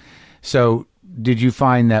 So did you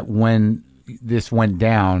find that when this went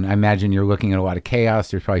down, I imagine you're looking at a lot of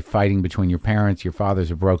chaos, there's probably fighting between your parents, your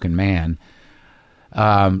father's a broken man.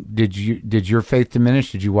 Did your faith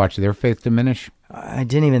diminish? Did you watch their faith diminish? I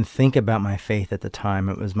didn't even think about my faith at the time.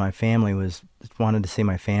 It was my family wanted to see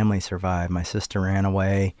my family survive. My sister ran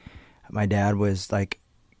away. My dad was like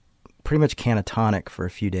pretty much catatonic for a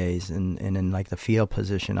few days and in like the fetal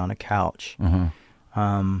position on a couch.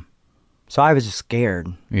 So I was just scared.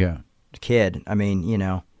 Yeah. Kid. I mean, you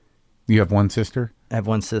know. You have one sister? I have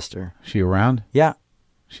one sister. She around? Yeah.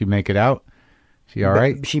 She make it out? She all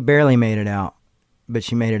right? She barely made it out, but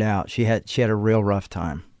she made it out. She had a real rough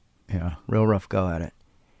time. Yeah. Real rough go at it.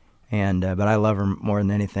 And but I love her more than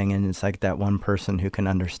anything, and it's like that one person who can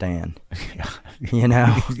understand. You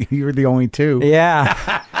know? You're the only two.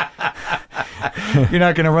 Yeah. You're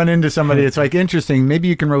not going to run into somebody that's like, interesting, maybe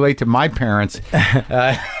you can relate to my parents.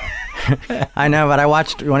 I know, but I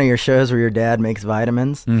watched one of your shows where your dad makes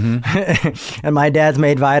vitamins. Mm-hmm. And my dad's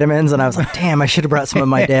made vitamins, and I was like, damn, I should have brought some of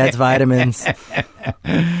my dad's vitamins.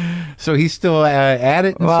 So he's still at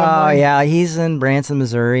it in some Well, way? yeah, he's in Branson,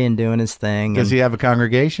 Missouri and doing his thing. Does and he have a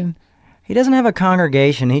congregation? He doesn't have a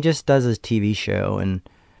congregation. He just does his TV show and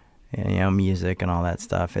you know, music and all that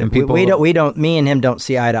stuff. And we don't. Me and him don't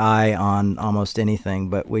see eye to eye on almost anything,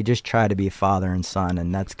 but we just try to be father and son,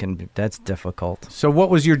 and that's difficult. So what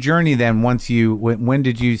was your journey then? When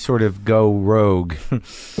did you sort of go rogue?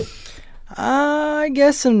 I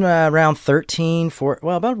guess in around 13, 14.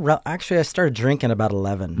 Well, actually, I started drinking about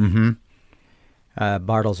 11. Mm-hmm.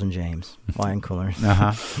 Bartles and James wine coolers.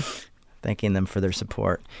 Thanking them for their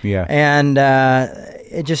support. Yeah. And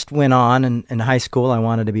it just went on. And in high school, I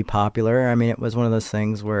wanted to be popular. I mean, it was one of those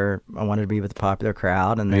things where I wanted to be with the popular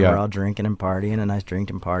crowd, and they were all drinking and partying, and I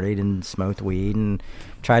drank and partied and smoked weed and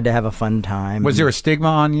tried to have a fun time. Was there a stigma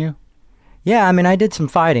on you? Yeah, I mean, I did some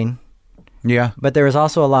fighting. Yeah. But there was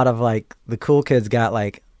also a lot of, like, the cool kids got,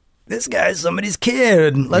 like, this guy's somebody's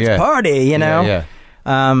kid. Let's party, you know? Yeah.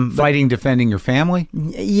 Fighting, defending your family?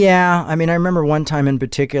 Yeah. I mean, I remember one time in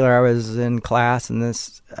particular, I was in class and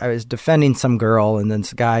I was defending some girl, and then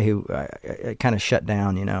this guy who kind of shut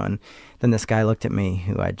down, you know, and then this guy looked at me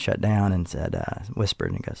who I'd shut down and said, whispered,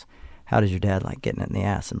 and he goes, "How does your dad like getting it in the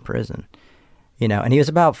ass in prison?" You know, and he was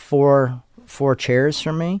about four chairs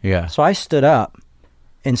from me. Yeah. So I stood up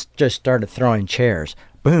and just started throwing chairs.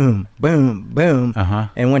 Boom, boom, boom.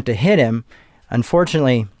 And went to hit him.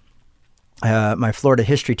 Unfortunately, my Florida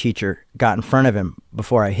history teacher got in front of him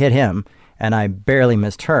before I hit him, and I barely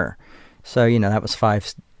missed her. So, you know, that was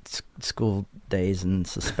 5 school days in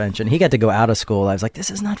suspension. He got to go out of school. I was like, this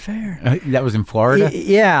is not fair. That was in Florida?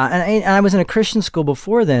 Yeah, and I was in a Christian school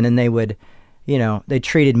before then, and they would, you know, they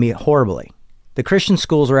treated me horribly. The Christian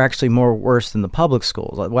schools were actually more worse than the public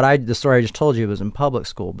schools. The story I just told you was in public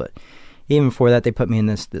school, but even before that, they put me in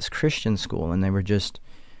this Christian school, and it was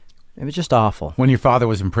just awful. When your father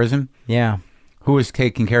was in prison? Yeah. Who was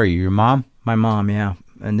taking care of you? Your mom? My mom, yeah.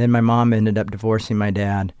 And then my mom ended up divorcing my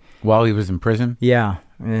dad. While he was in prison? Yeah,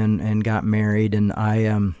 and got married, and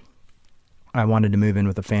I wanted to move in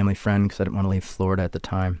with a family friend because I didn't want to leave Florida at the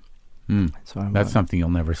time. So that's something you'll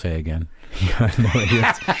never say again.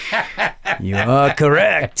 You are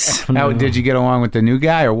correct. How did you get along with the new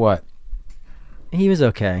guy or what? He was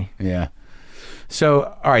okay. Yeah.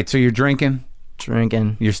 So, all right, so you're drinking?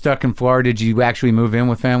 Drinking. You're stuck in Florida. Did you actually move in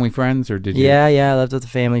with family friends, or did you? Yeah, I lived with a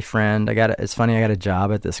family friend. It's funny, I got a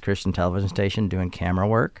job at this Christian television station doing camera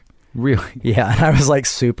work. Really? Yeah, and I was like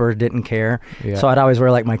didn't care. Yeah. So I'd always wear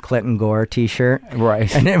like my Clinton Gore t-shirt.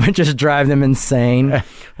 Right. And it would just drive them insane.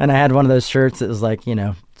 And I had one of those shirts that was like, you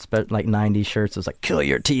know, like 90s shirts. It was like, kill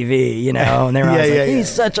your TV, you know? And they were always like, he's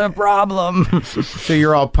such a problem. So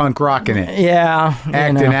you're all punk rocking it. Yeah.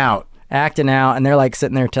 Acting out. Acting out. And they're like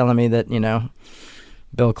sitting there telling me that, you know,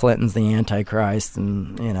 Bill Clinton's the Antichrist.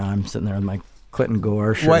 And, you know, I'm sitting there with my Clinton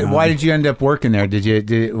Gore shirt. Why did you end up working there?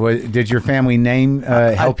 Did your family name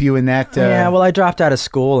help you in that? Yeah, well, I dropped out of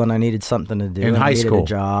school and I needed something to do. In high school? I needed a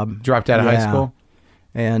job. Dropped out of high school?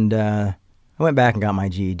 And I went back and got my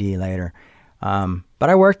GED later. But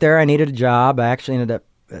I worked there. I needed a job. I actually ended up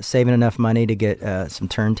saving enough money to get some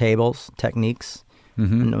turntables, Techniques.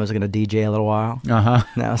 And I was going to DJ a little while. That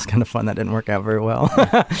was kind of fun. That didn't work out very well.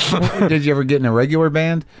 Did you ever get in a regular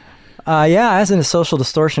band? Yeah, I was in a Social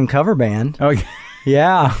Distortion cover band. Oh,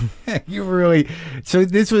 yeah. You really. So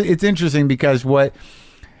it's interesting because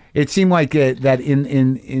it seemed like that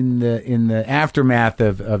in the aftermath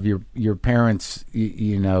of your parents,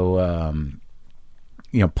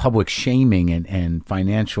 public shaming and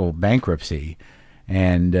financial bankruptcy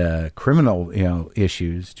and criminal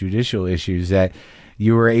issues, judicial issues, that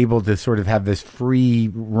you were able to sort of have this free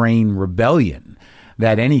reign rebellion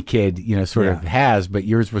that any kid, sort of has, but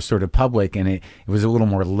yours was sort of public, and it was a little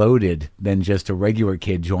more loaded than just a regular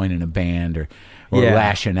kid joining a band or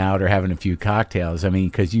lashing out or having a few cocktails. I mean,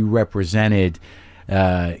 because you represented,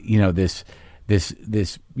 this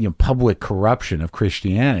public corruption of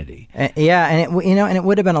Christianity. And it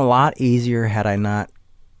would have been a lot easier had I not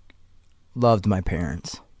loved my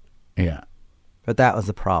parents. Yeah. But that was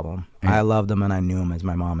the problem. Yeah. I loved them and I knew them as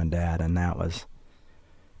my mom and dad, and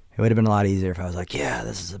it would have been a lot easier if I was like, yeah,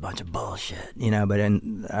 this is a bunch of bullshit, but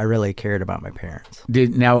I really cared about my parents.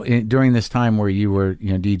 During this time where you were,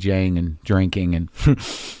 DJing and drinking, and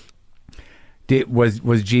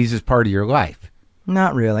was Jesus part of your life?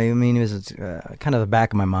 Not really. I mean, it was kind of the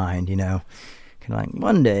back of my mind, kind of like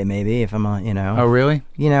one day maybe if I'm on, Oh, really?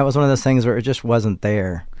 It was one of those things where it just wasn't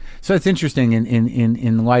there. So it's interesting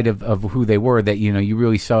in light of who they were that, you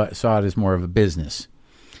really saw it as more of a business.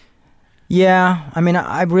 Yeah, I mean,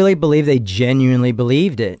 I really believe they genuinely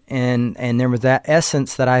believed it, and there was that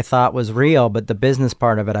essence that I thought was real, but the business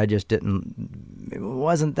part of it, I just it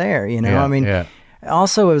wasn't there, Yeah, I mean, yeah.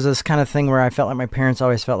 Also, it was this kind of thing where I felt like my parents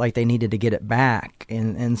always felt like they needed to get it back,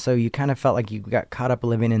 and so you kind of felt like you got caught up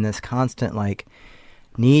living in this constant, like,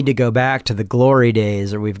 need to go back to the glory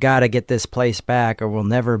days, or we've got to get this place back, or we'll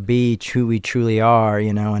never be who we truly are,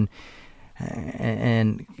 and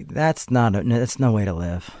that's no way to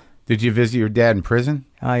live. Did you visit your dad in prison?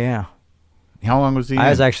 Oh, yeah. How long was he I in?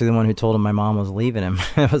 was actually the one who told him my mom was leaving him.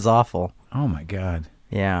 It was awful. Oh, my God.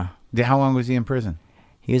 Yeah. How long was he in prison?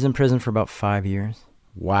 He was in prison for about 5 years.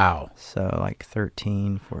 Wow. So like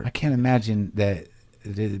 13, 14. I can't imagine that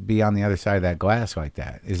it'd be on the other side of that glass like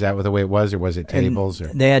that. Is that the way it was, or was it tables? Or?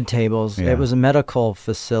 They had tables. Yeah. It was a medical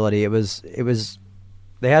facility. It was.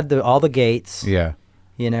 They had all the gates. Yeah.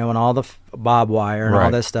 And all the barbed wire and all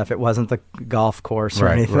Right. this stuff. It wasn't the golf course or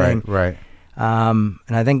Right, anything. right. And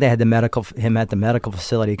I think they had him at the medical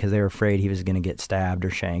facility because they were afraid he was going to get stabbed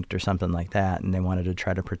or shanked or something like that, and they wanted to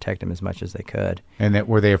try to protect him as much as they could. And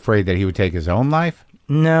were they afraid that he would take his own life?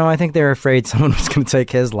 No, I think they were afraid someone was going to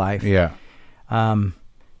take his life. Yeah. And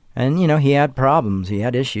he had problems. He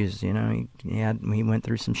had issues. He went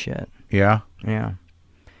through some shit. Yeah. Yeah.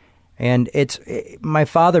 And my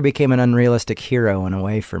father became an unrealistic hero in a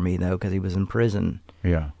way for me though, because he was in prison.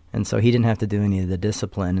 Yeah. And so he didn't have to do any of the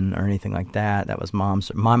discipline or anything like that. That was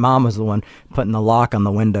mom's. My mom was the one putting the lock on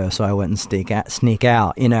the window so I wouldn't sneak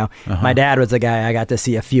out. My dad was the guy I got to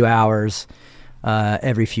see a few hours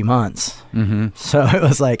every few months. Mm-hmm. So it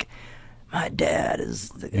was like, my dad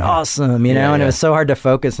is awesome, and it was so hard to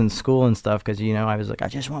focus in school and stuff because, I was like, I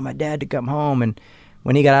just want my dad to come home. And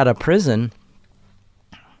when he got out of prison,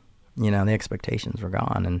 the expectations were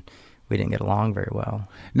gone and we didn't get along very well.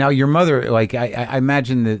 Now, your mother, like, I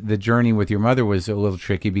imagine the journey with your mother was a little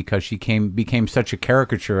tricky because she became such a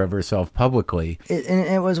caricature of herself publicly.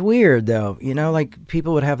 It was weird, though. Like,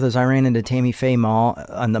 people would have those, I ran into Tammy Faye Mall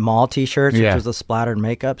on the mall T-shirts, which was the splattered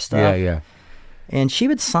makeup stuff. Yeah, yeah. And she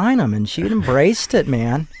would sign them, and she embraced it,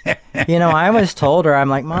 man. I always told her, I'm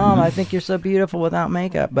like, Mom, I think you're so beautiful without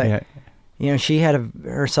makeup. But, she had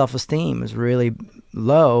her self-esteem was really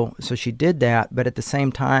low, so she did that. But at the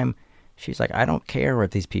same time, she's like, I don't care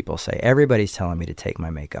what these people say. Everybody's telling me to take my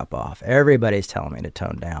makeup off. Everybody's telling me to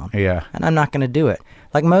tone down. Yeah. And I'm not going to do it.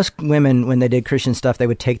 Like most women, when they did Christian stuff, they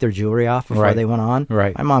would take their jewelry off before they went on.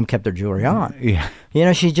 Right. My mom kept her jewelry on. Yeah.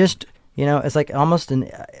 She just, it's like almost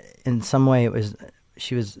in some way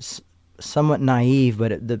she was somewhat naive,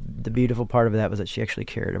 but the beautiful part of that was that she actually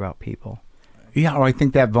cared about people. Yeah, well, I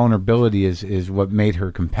think that vulnerability is what made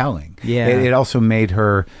her compelling. Yeah. It also made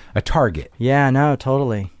her a target. Yeah, no,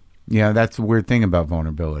 totally. Yeah, that's the weird thing about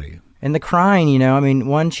vulnerability. And the crying,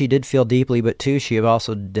 one, she did feel deeply, but two, she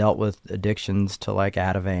also dealt with addictions to like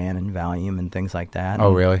Ativan and Valium and things like that. Oh,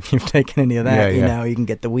 and really? If you've taken any of that, Yeah. you can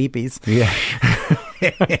get the weepies. Yeah.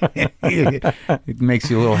 It makes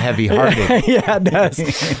you a little heavy-hearted. Yeah, it does.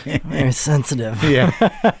 Very sensitive. Yeah.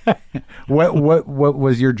 What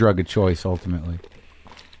was your drug of choice ultimately?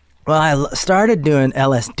 Well, I started doing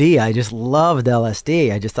LSD. I just loved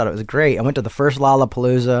LSD. I just thought it was great. I went to the first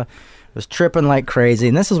Lollapalooza, was tripping like crazy,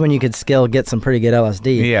 and this is when you could still get some pretty good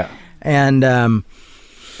LSD. Yeah.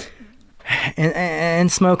 And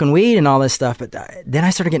smoking weed and all this stuff. But then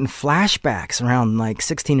I started getting flashbacks around like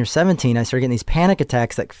 16 or 17. I started getting these panic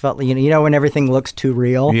attacks that felt, when everything looks too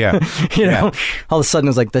real. Yeah. All of a sudden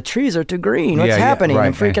it was like, the trees are too green. What's happening? Right.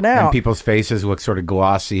 I'm freaking out. And people's faces look sort of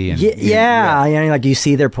glossy. And like you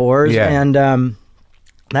see their pores. Yeah. And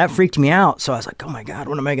that freaked me out. So I was like, oh my God,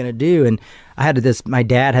 what am I going to do? And my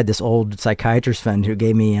dad had this old psychiatrist friend who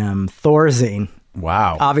gave me Thorazine.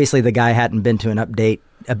 Wow. Obviously the guy hadn't been to an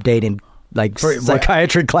updated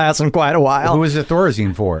psychiatry class in quite a while. Who was the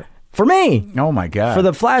Thorazine for? For me. Oh my God. For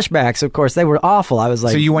the flashbacks, of course, they were awful. I was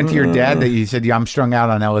like, so you went to your dad that you said, yeah, I'm strung out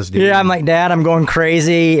on LSD. Yeah, I'm like, Dad, I'm going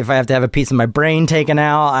crazy. If I have to have a piece of my brain taken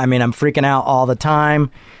out, I mean, I'm freaking out all the time.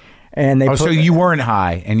 And they so you weren't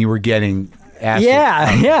high and you were getting acid.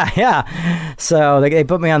 Yeah. So they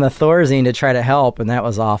put me on the Thorazine to try to help, and that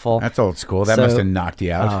was awful. That's old school. That must have knocked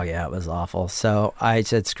you out. Oh, yeah, it was awful. So I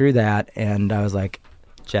said, screw that. And I was like,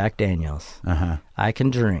 Jack Daniels. I can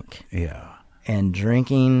drink. Yeah. And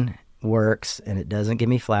drinking works, and it doesn't give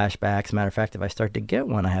me flashbacks. Matter of fact, if I start to get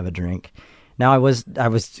one, I have a drink. Now I was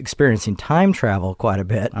experiencing time travel quite a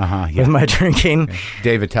bit with my drinking. Okay.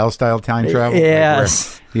 David Tell style time travel?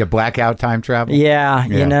 Yes. Like blackout time travel? Yeah,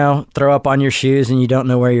 you know, throw up on your shoes and you don't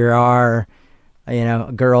know where you are. You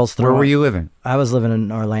know, girls throw Where were up. you living? I was living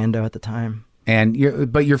in Orlando at the time.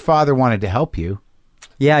 But your father wanted to help you.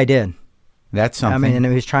 Yeah, I did. That's something. I mean, and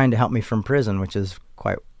he was trying to help me from prison, which is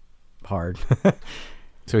quite hard.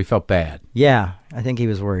 So he felt bad. Yeah, I think he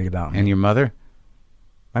was worried about me. And your mother?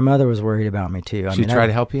 My mother was worried about me too. She tried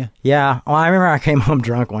to help you? Yeah. Well, I remember I came home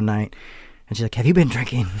drunk one night, and she's like, "Have you been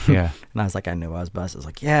drinking?" Yeah. And I was like, "I knew I was busted." I was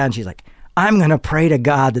like, "Yeah." And she's like, "I'm gonna pray to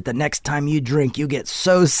God that the next time you drink, you get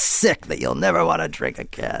so sick that you'll never want to drink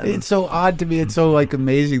again." It's so odd to me. It's so like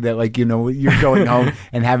amazing that like, you know, you're going home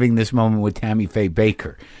and having this moment with Tammy Faye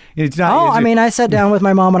Baker. It's not. Oh, I mean, I sat down with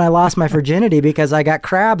my mom when I lost my virginity because I got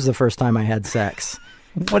crabs the first time I had sex.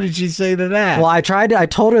 What did she say to that? Well, I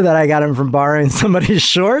told her that I got them from somebody's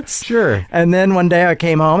shorts. Sure. And then one day I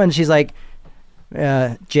came home and she's like,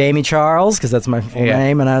 Jamie Charles, because that's my full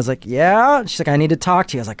name. And I was like, yeah. She's like, I need to talk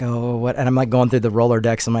to you. I was like, oh, what? And I'm like going through the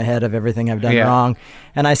Rolodex in my head of everything I've done wrong.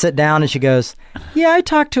 And I sit down and she goes, yeah, I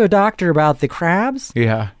talked to a doctor about the crabs.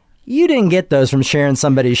 Yeah. You didn't get those from sharing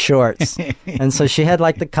somebody's shorts. And so she had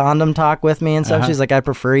like the condom talk with me and stuff. She's like, I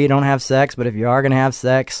prefer you don't have sex, but if you are going to have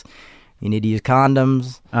sex, you need to use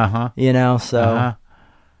condoms. You know, so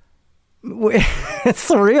it's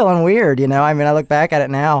surreal and weird, you know. I mean, I look back at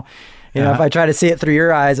it now. You know, if I try to see it through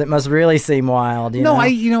your eyes, it must really seem wild. You know? When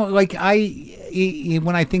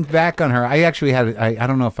I think back on her, I actually had, I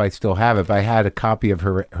don't know if I still have it, but I had a copy of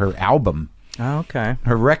her album. Oh, okay.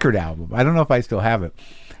 Her record album. I don't know if I still have it.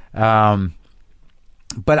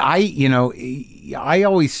 But I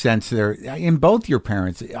always sense there in both your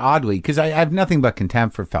parents, oddly, because I have nothing but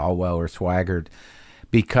contempt for Falwell or Swaggart,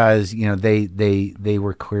 because you know they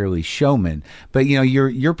were clearly showmen. But you know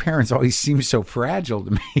your parents always seem so fragile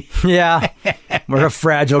to me. Yeah, we're a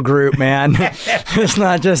fragile group, man. It's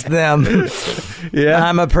not just them. Yeah,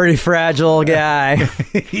 I'm a pretty fragile guy.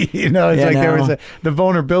 You know, it's there was the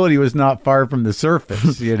vulnerability was not far from the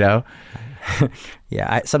surface. You know.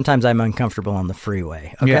 Yeah, sometimes I'm uncomfortable on the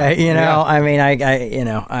freeway. Okay, you know, I mean,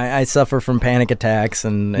 I suffer from panic attacks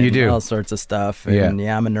and all sorts of stuff. And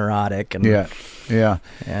I'm a neurotic. And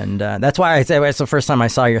and that's why I say it's the first time I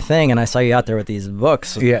saw your thing, and I saw you out there with these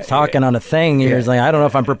books talking on a thing. You're like, I don't know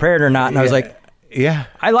if I'm prepared or not, and I was like,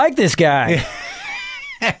 I like this guy.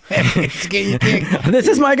 This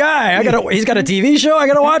is my guy. He's got a TV show. I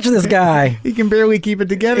gotta watch this guy. He can barely keep it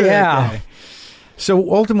together. Yeah.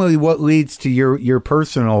 So ultimately, what leads to your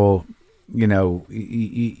personal, you know,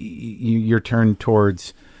 your turn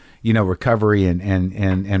towards, you know, recovery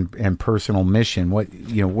and personal mission? What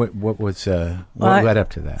led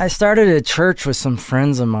up to that? I started a church with some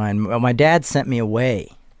friends of mine. Well, my dad sent me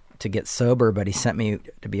away to get sober, but he sent me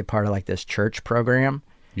to be a part of like this church program.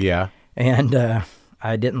 Yeah. And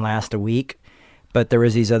I didn't last a week. But there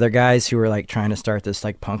was these other guys who were like trying to start this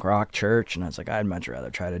like punk rock church, and I was like, I'd much rather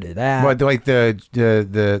try to do that. What, like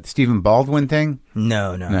the Stephen Baldwin thing?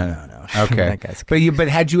 No. Okay, but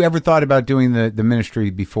had you ever thought about doing the ministry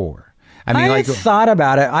before? I mean, I thought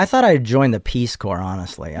about it. I thought I'd join the Peace Corps.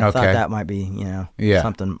 Honestly, I thought that might be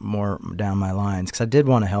something more down my lines, because I did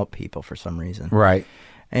want to help people for some reason. Right.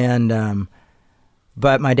 And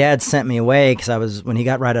but my dad sent me away because when he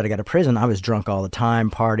got right out of prison, I was drunk all the time,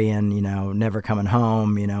 partying, you know, never coming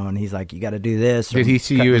home, you know, and he's like, you got to do this. Did he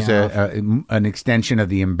see you as an extension of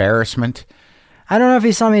the embarrassment? I don't know if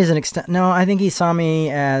he saw me as an extension. No, I think he saw me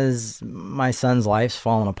as my son's life's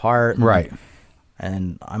falling apart. Right.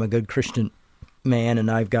 And I'm a good Christian man, and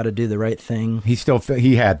I've got to do the right thing. He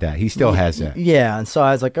had that. He still has that. Yeah. And so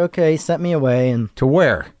I was like, okay, he sent me away. And to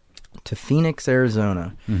where? To Phoenix,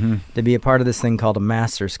 Arizona, to be a part of this thing called a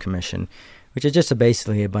Master's Commission, which is just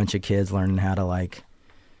basically a bunch of kids learning how to like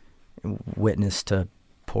witness to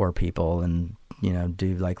poor people and, you know,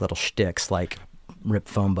 do like little shticks like rip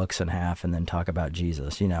phone books in half and then talk about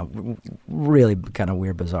Jesus. Really kind of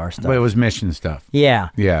weird, bizarre stuff. But it was mission stuff. Yeah.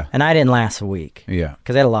 Yeah. And I didn't last a week. Yeah.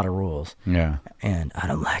 Because I had a lot of rules. Yeah. And I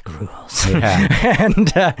don't like rules.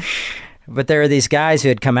 Yeah. But there were these guys who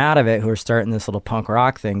had come out of it who were starting this little punk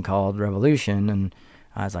rock thing called Revolution, and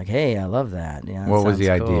I was like, "Hey, I love that." That what was the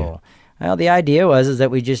sounds idea? cool. Well, the idea was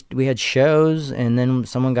that we had shows, and then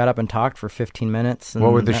someone got up and talked for 15 minutes. And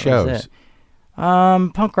What were the that was shows?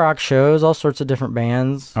 it. Punk rock shows, all sorts of different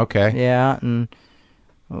bands. Okay. Yeah, and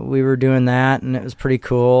we were doing that, and it was pretty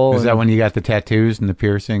cool. Is that when you got the tattoos and the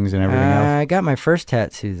piercings and everything else? I got my first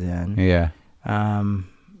tattoo then. Yeah.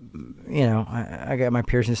 I got my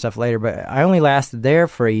piercing stuff later, but I only lasted there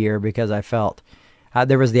for a year because I felt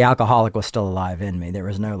there was the alcoholic was still alive in me. There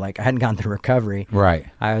was no I hadn't gone through recovery. Right.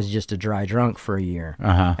 I was just a dry drunk for a year.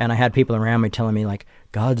 Uh-huh. And I had people around me telling me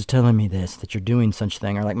God's telling me this, that you're doing such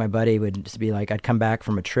thing. Or my buddy would just be I'd come back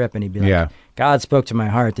from a trip and he'd be like, Yeah. God spoke to my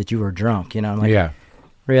heart that you were drunk. I'm like, Yeah.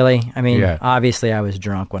 really? I mean, Yeah. obviously I was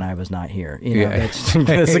drunk when I was not here. Yeah.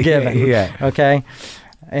 That's a given. Yeah. Okay.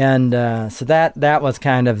 And so that was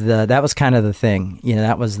kind of the thing.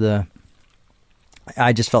 That was the.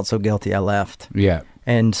 I just felt so guilty. I left. Yeah.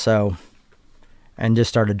 And just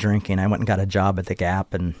started drinking. I went and got a job at the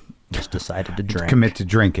Gap and just decided to drink. Commit to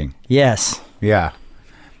drinking. Yes. Yeah.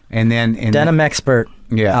 And then Denim expert.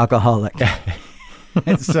 Yeah. Alcoholic.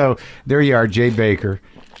 So there you are, Jay Baker,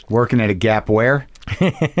 working at a Gap where?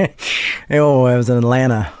 Oh, I was in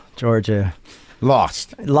Atlanta, Georgia.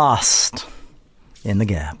 Lost. In the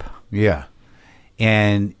Gap. Yeah.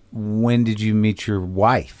 And when did you meet your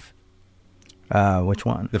wife? Which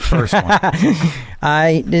one? The first one.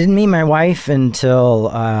 I didn't meet my wife until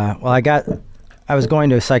I was going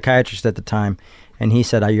to a psychiatrist at the time, and he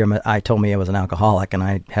said I told me I was an alcoholic, and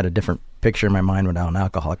I had a different picture in my mind of how an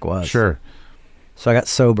alcoholic was. Sure. So I got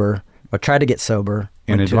sober. I tried to get sober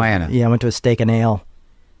In Went to Atlanta. I went to a steak and ale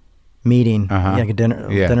meeting, Uh-huh. like a dinner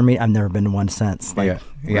meeting. I've never been to one since. We're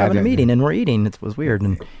having a meeting and we're eating. It was weird,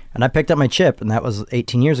 and I picked up my chip, and that was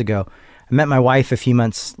 18 years ago. I met my wife a few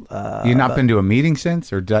months. You not been to a meeting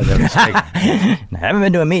since, or that mistake? I haven't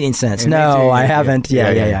been to a meeting since. Me No, too. I haven't.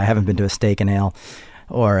 Yeah. Yeah. I haven't been to a steak and ale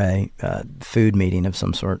or a food meeting of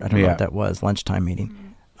some sort. I don't know Yeah. what that was. Lunchtime meeting.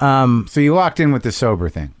 So you locked in with the sober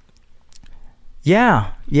thing. Yeah,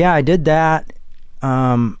 I did that.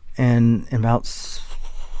 And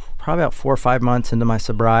probably about 4 or 5 months into my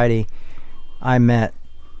sobriety, I met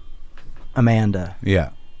Amanda. Yeah.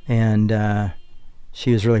 And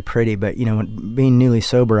she was really pretty, but being newly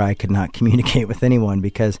sober, I could not communicate with anyone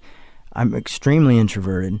because I'm extremely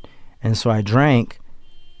introverted, and so I drank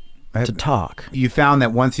to talk. You found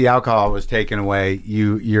that once the alcohol was taken away,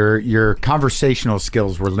 your conversational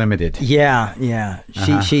skills were limited. Yeah.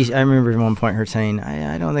 Uh-huh. She. I remember at one point her saying,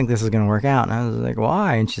 "I don't think this is going to work out," and I was like,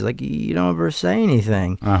 "Why?" And she's like, "You don't ever say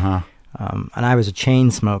anything." Uh-huh. And I was a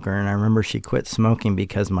chain smoker, and I remember she quit smoking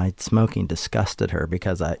because my smoking disgusted her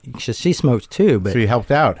because she smoked too. But So you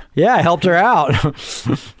helped out. yeah, I helped her out.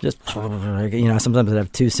 Just sometimes I'd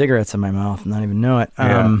have 2 cigarettes in my mouth and not even know it.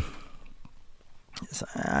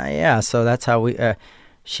 So that's how we.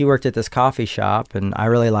 She worked at this coffee shop, and I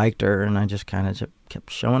really liked her, and I just kind of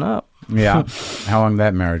kept showing up. Yeah. How long did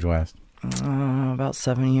that marriage last? About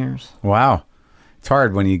 7 years. Wow. It's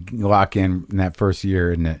hard when you lock in that first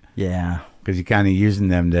year, isn't it? Yeah. Because you're kind of using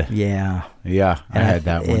them to. Yeah. Yeah, I had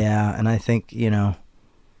that one. Yeah, and I think and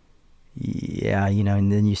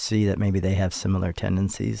then you see that maybe they have similar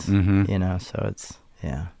tendencies. Mhm. So it's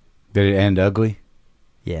Did it end ugly?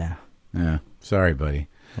 yeah, Yeah. Sorry, buddy.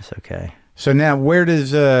 that's okay. So now, where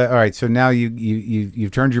does all right? So now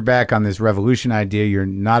you've turned your back on this revolution idea. You're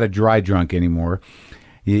not a dry drunk anymore.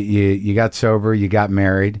 You got sober. You got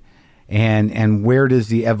married, and where does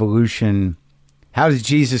the evolution? How does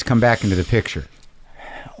Jesus come back into the picture?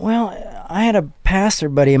 Well, I had a pastor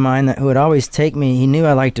buddy of mine who would always take me. He knew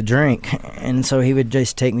I liked to drink, and so he would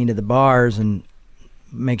just take me to the bars and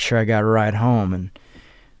make sure I got a ride home. And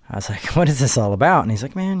I was like, "What is this all about?" And he's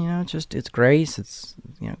like, "Man, it's grace. It's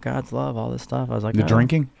God's love, all this stuff." I was like, The "Oh."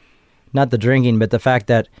 drinking? Not the drinking, but the fact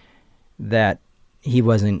that he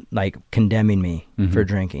wasn't condemning me for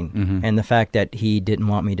drinking, and the fact that he didn't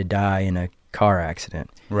want me to die in a car accident,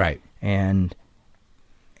 Right. and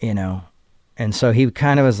and so he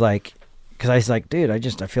kind of was like, because I was like, dude, I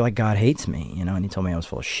feel like God hates me, and he told me I was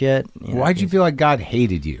full of shit. Why'd you feel like God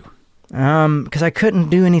hated you? Because I couldn't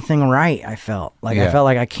do anything right. I felt like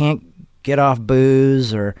I can't get off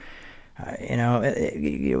booze or.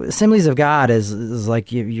 Assemblies of God is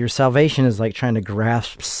like your salvation is like trying to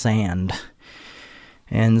grasp sand,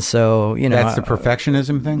 And so, That's the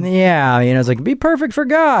perfectionism thing? Yeah, it's like, be perfect for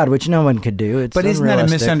God, which no one could do. It's But isn't that a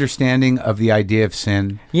unrealistic. misunderstanding of the idea of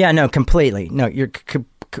sin? Yeah, no, completely. No, you're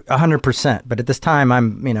 100%. But at this time,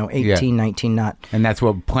 I'm, 18, Yeah. 19, not... And that's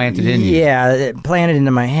what planted in you. Yeah, it planted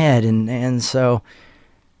into my head. And so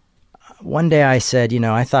one day I said,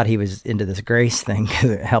 I thought he was into this grace thing because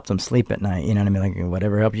it helped him sleep at night. You know what I mean? Like,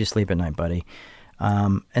 whatever helps you sleep at night, buddy.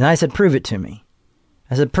 And I said, prove it to me.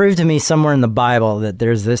 I said, prove to me somewhere in the Bible that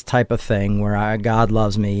there's this type of thing where God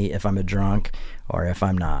loves me if I'm a drunk or if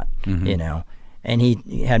I'm not, And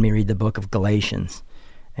he had me read the book of Galatians.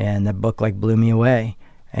 And the book, blew me away.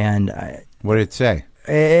 And What did it say?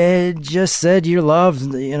 it just said you're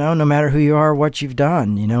loved, no matter who you are, what you've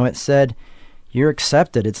done. It said you're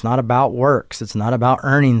accepted. It's not about works. It's not about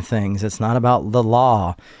earning things. It's not about the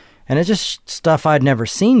law. And it's just stuff I'd never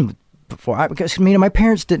seen before. Because my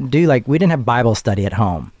parents didn't do, we didn't have Bible study at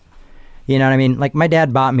home. You know what I mean? My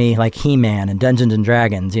dad bought me, He-Man and Dungeons and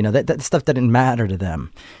Dragons. That stuff didn't matter to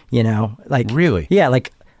them. Really? Yeah,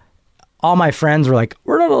 all my friends were like,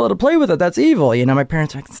 we're not allowed to play with it. That's evil. My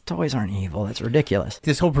parents were like, toys aren't evil. That's ridiculous.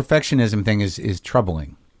 This whole perfectionism thing is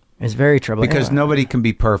troubling. It's very troubling. Because nobody can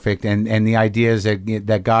be perfect, and the idea is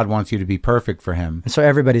that God wants you to be perfect for him. And so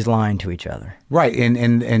everybody's lying to each other. Right,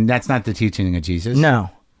 and that's not the teaching of Jesus.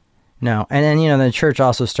 No. And then, the church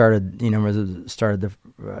also started the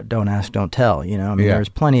don't ask, don't tell, Yeah. There's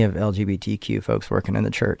plenty of LGBTQ folks working in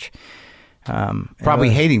the church.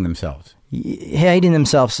 Probably hating themselves. Hating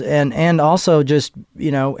themselves, and also just,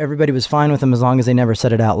 everybody was fine with them as long as they never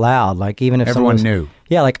said it out loud. Even if Everyone someone's- knew.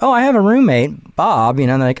 Yeah, oh, I have a roommate, Bob, and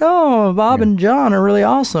they're like, oh, Bob and John are really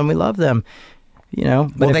awesome. We love them. But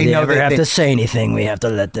Well, if they they know ever that have they- to say anything, we have to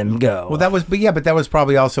let them go. Well, that was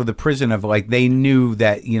probably also the prison of they knew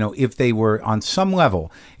that if they were on some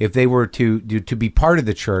level, if they were to be part of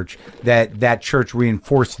the church, that church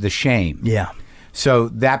reinforced the shame. Yeah. So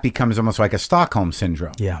that becomes almost like a Stockholm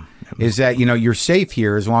syndrome. Yeah. Is that you're safe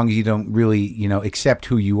here as long as you don't really accept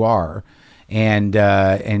who you are, and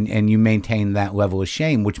you maintain that level of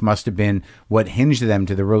shame, which must have been what hinged them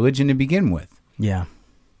to the religion to begin with. Yeah.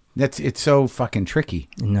 It's so fucking tricky.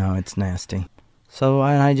 No, it's nasty. So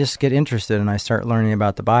I just get interested and I start learning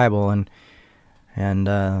about the Bible, and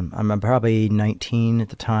I'm probably 19 at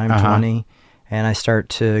the time, 20, and I start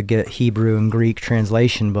to get Hebrew and Greek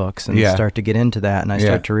translation books and start to get into that, and I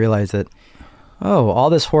start to realize that, all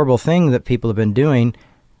this horrible thing that people have been doing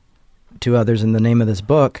to others in the name of this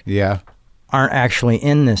book aren't actually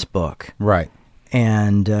in this book. Right.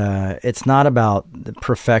 And it's not about the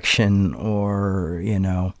perfection or,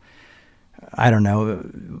 I don't know,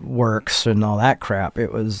 works and all that crap.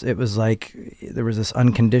 It was like there was this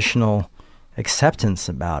unconditional acceptance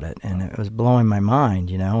about it, and it was blowing my mind,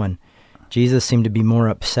 and Jesus seemed to be more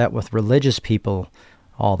upset with religious people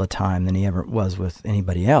all the time than he ever was with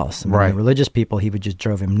anybody else. Right. The religious people, he would just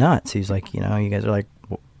drove him nuts. He's like, you guys are like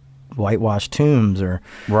whitewashed tombs or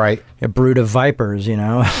Right. a brood of vipers,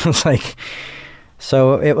 It's like...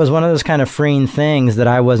 So it was one of those kind of freeing things that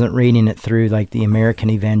I wasn't reading it through the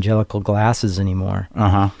American evangelical glasses anymore.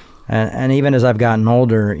 And even as I've gotten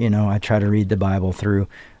older, I try to read the Bible through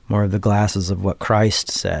more of the glasses of what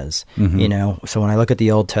Christ says. So when I look at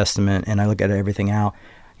the Old Testament and I look at everything out,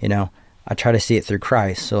 I try to see it through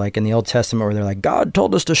Christ. So in the Old Testament where they're like, God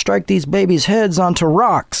told us to strike these babies' heads onto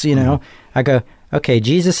rocks, I go, okay,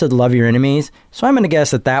 Jesus said love your enemies, so I'm going to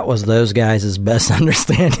guess that was those guys' best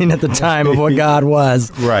understanding at the time of what God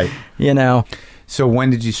was. Right. So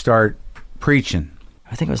when did you start preaching?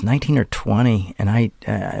 I think it was 19 or 20, and I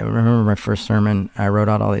remember my first sermon. I wrote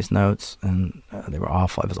out all these notes, and they were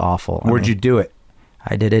awful. It was awful. Where'd you do it?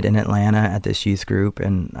 I did it in Atlanta at this youth group,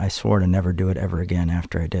 and I swore to never do it ever again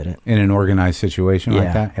after I did it. In an organized situation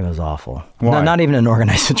like that? It was awful. Why? No, not even an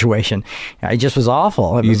organized situation. It just was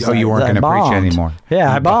awful. It was, you weren't I going to preach bombed. anymore?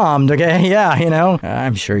 Yeah, I bombed, okay? Yeah,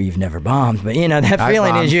 I'm sure you've never bombed, but, that I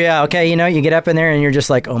feeling bombed. is, you get up in there and you're just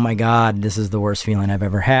like, oh, my God, this is the worst feeling I've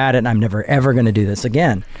ever had, and I'm never, ever going to do this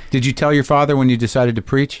again. Did you tell your father when you decided to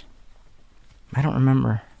preach? I don't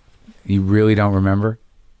remember. You really don't remember?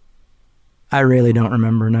 I really don't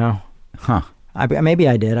remember, no. Huh. Maybe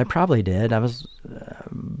I did. I probably did. I was,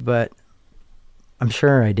 but I'm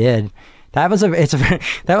sure I did. That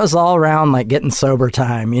was all around getting sober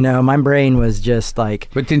time. My brain was just like.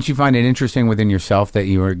 But didn't you find it interesting within yourself that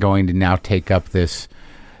you were going to now take up this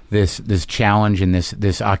challenge and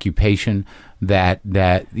this occupation that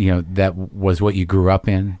was what you grew up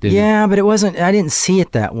in? Yeah, but it wasn't. I didn't see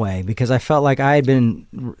it that way because I felt like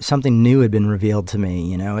something new had been revealed to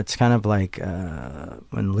me. It's kind of like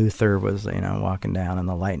when Luther was walking down in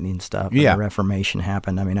the lightning stuff. And Yeah. the Reformation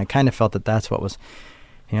happened. I mean, I kind of felt that that's what was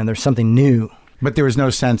there's something new. But there was no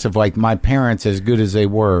sense of like my parents, as good as they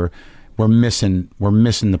were missing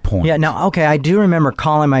the point. Yeah, no, okay, I do remember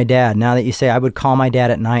calling my dad. Now that you say, I would call my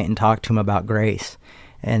dad at night and talk to him about grace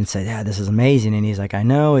and say, "Dad, this is amazing." And he's like, "I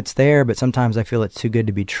know it's there, but sometimes I feel it's too good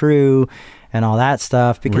to be true," and all that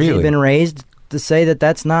stuff, because Really? he's been raised to say that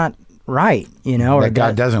that's not right, or That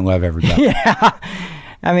God doesn't love everybody. Yeah,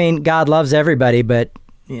 I mean, God loves everybody, but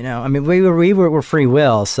I mean, we were free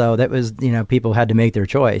will, so that was, people had to make their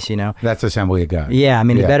choice, That's Assembly of God. Yeah, I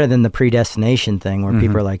mean, better than the predestination thing where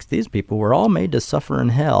people are like, these people were all made to suffer in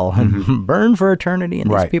hell and burn for eternity, and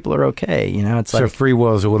these people are okay, It's So like, free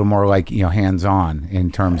will is a little more like, hands-on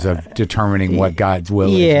in terms of determining what God's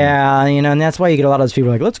will is. yeah, and that's why you get a lot of those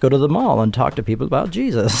people like, let's go to the mall and talk to people about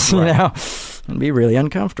Jesus, and be really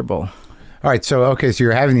uncomfortable. All right, so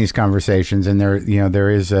you're having these conversations, and there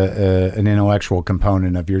is an intellectual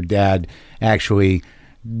component of your dad actually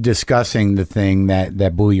discussing the thing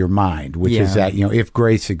that blew your mind, which is that if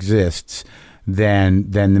grace exists, then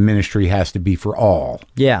the ministry has to be for all,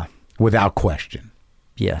 Yeah. without question.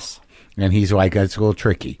 Yes. And he's like, that's a little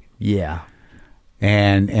tricky. Yeah.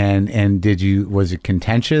 And was it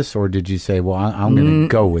contentious, or did you say, well, I'm going to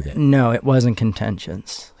go with it? No, it wasn't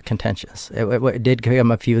contentious. It did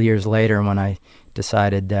come a few years later when I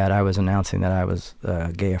decided that I was announcing that I was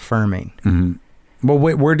gay affirming. Mm-hmm. Well,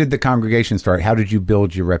 where did the congregation start? How did you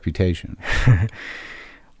build your reputation?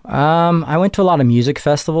 I went to a lot of music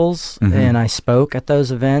festivals, and I spoke at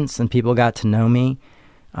those events, and people got to know me.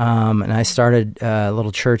 And I started a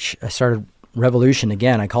little church. I started Revolution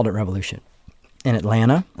again. I called it Revolution in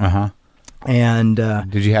Atlanta. Uh-huh. And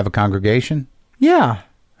did you have a congregation? yeah.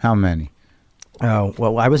 How many? Oh,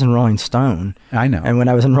 well, I was in Rolling Stone. I know. And when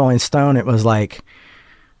I was in Rolling Stone, it was like,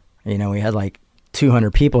 we had like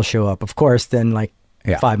 200 people show up. Of course, then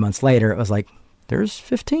 5 months later, it was like, there's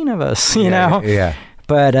 15 of us, you know? Yeah.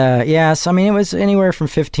 But, so, I mean, it was anywhere from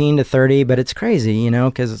 15 to 30, but it's crazy,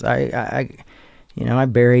 because I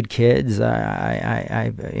buried kids.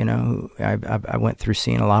 I went through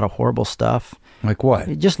seeing a lot of horrible stuff. Like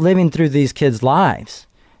what? Just living through these kids' lives.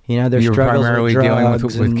 Their You were struggles primarily with dealing drugs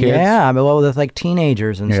with and, kids? Yeah, with like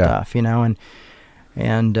teenagers and stuff,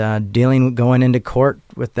 and going into court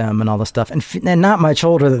with them and all this stuff, and not much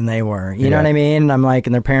older than they were. You know what I mean? And I'm like,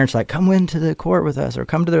 and their parents are like, come into the court with us, or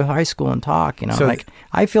come to the high school and talk. So, like,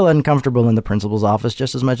 I feel uncomfortable in the principal's office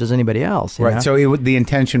just as much as anybody else. You know? So the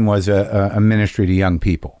intention was a ministry to young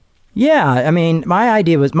people. Yeah, I mean,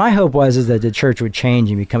 my hope was that the church would change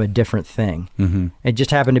and become a different thing. Mm-hmm. It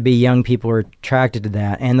just happened to be young people were attracted to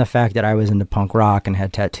that, and the fact that I was into punk rock and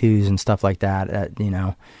had tattoos and stuff like that.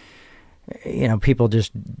 People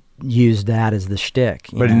just used that as the shtick.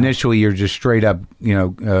 But initially, you're just straight up,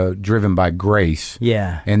 driven by grace.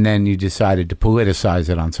 Yeah. And then you decided to politicize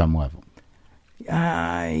it on some level.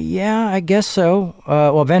 Yeah, I guess so.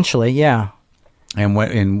 Well, eventually, yeah. And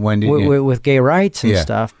when did you... with gay rights and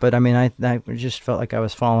stuff, but I mean, I just felt like I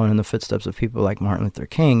was following in the footsteps of people like Martin Luther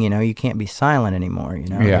King. You can't be silent anymore.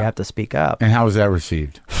 You have to speak up. And how was that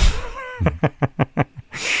received?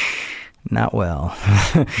 Not well.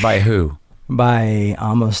 By who? By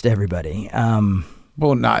almost everybody.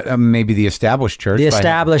 Well, not maybe the established church. The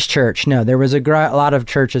established church. No, there was a lot of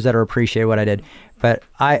churches that appreciated what I did, but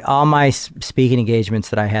all my speaking engagements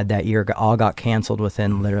that I had that year all got canceled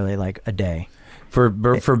within literally like a day. For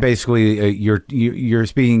basically your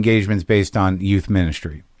speaking engagements based on youth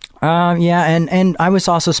ministry. Yeah, and I was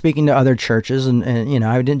also speaking to other churches, and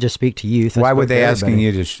I didn't just speak to youth. Why were they asking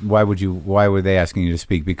you to? Why were they asking you to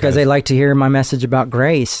speak? Because they like to hear my message about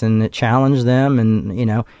grace, and it challenged them, and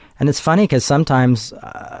and it's funny because sometimes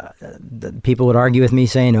people would argue with me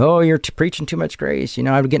saying, "Oh, you're preaching too much grace."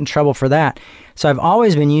 I would get in trouble for that. So I've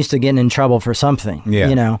always been used to getting in trouble for something.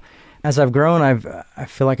 Yeah. As I've grown, I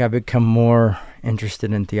feel like I've become more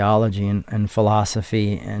interested in theology and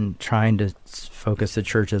philosophy and trying to focus the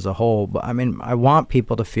church as a whole. But I mean, I want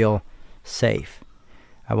people to feel safe.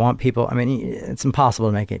 I want people, it's impossible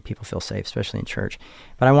to make people feel safe, especially in church.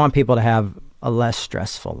 But I want people to have a less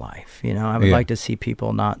stressful life. I would like to see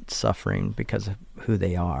people not suffering because of who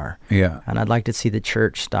they are. Yeah. And I'd like to see the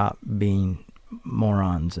church stop being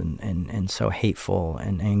morons and so hateful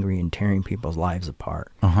and angry and tearing people's lives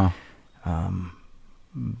apart. Uh-huh.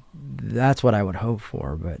 That's what I would hope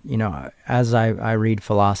for. But, as I read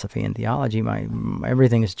philosophy and theology,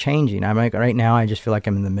 everything is changing. I'm like, right now, I just feel like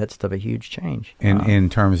I'm in the midst of a huge change. In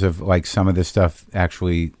terms of like some of this stuff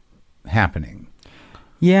actually happening.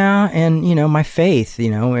 Yeah. And, my faith,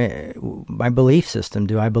 my belief system,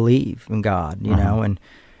 do I believe in God, and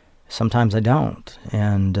sometimes I don't.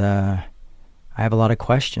 And, I have a lot of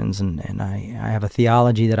questions, and I have a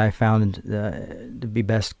theology that I found to be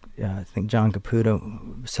best. I think John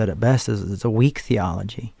Caputo said it best: is it's a weak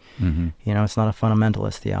theology. Mm-hmm. You know, it's not a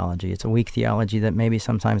fundamentalist theology. It's a weak theology that maybe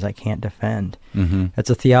sometimes I can't defend. Mm-hmm. It's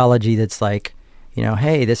a theology that's like, you know,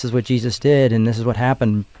 hey, this is what Jesus did, and this is what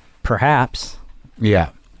happened, perhaps. Yeah.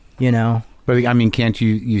 You know. But, I mean, can't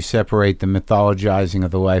you separate the mythologizing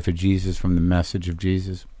of the life of Jesus from the message of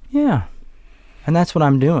Jesus? Yeah. And that's what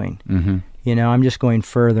I'm doing. Mm-hmm. You know, I'm just going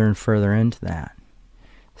further and further into that.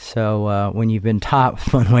 So when you've been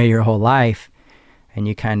taught one way your whole life, and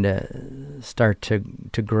you kind of start to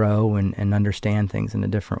grow and understand things in a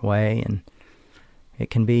different way, and it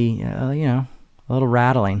can be, you know, a little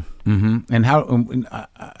rattling. Mm-hmm. And how,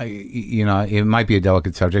 you know, it might be a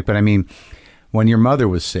delicate subject, but I mean, when your mother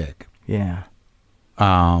was sick, Yeah.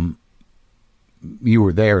 You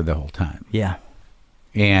were there the whole time. Yeah.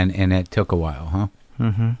 And it took a while, huh?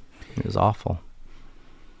 Mm-hmm. It was awful.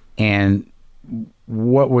 And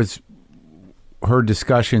what was her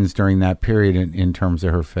discussions during that period in terms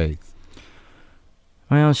of her faith?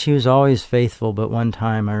 Well, she was always faithful, but one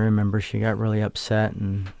time I remember she got really upset,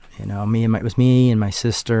 and, you know, it was me and my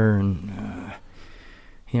sister, and,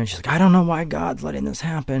 you know, she's like, I don't know why God's letting this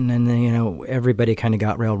happen. And then, you know, everybody kind of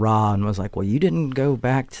got real raw and was like, well, you didn't go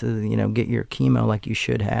back to, you know, get your chemo like you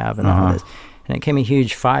should have, and all this. And it became a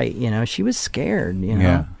huge fight, you know. She was scared, you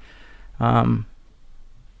know. Yeah.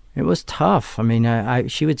 It was tough. I mean,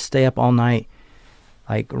 she would stay up all night,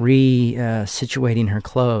 like situating her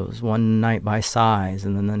clothes, one night by size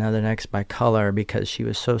and then another next by color, because she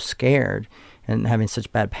was so scared and having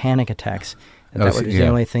such bad panic attacks that was the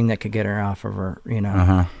only thing that could get her off of her, you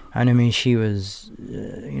know. And I mean, she was,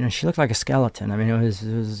 you know, she looked like a skeleton. I mean,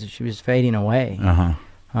 she was fading away.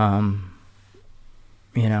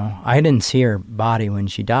 You know, I didn't see her body when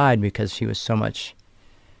she died because she was so much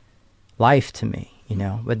life to me, you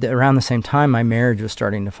know. But around the same time, my marriage was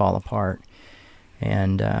starting to fall apart.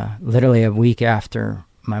 And literally a week after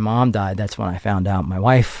my mom died, that's when I found out my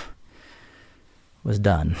wife was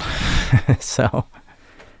done. So.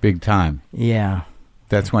 Big time. Yeah.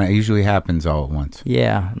 That's when it usually happens all at once.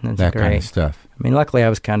 Yeah. That's that great. kind of stuff. I mean, luckily I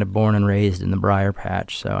was kind of born and raised in the briar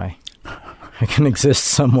patch, so I can exist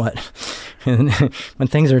somewhat. And when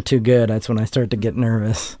things are too good, that's when I start to get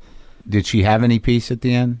nervous. Did she have any peace at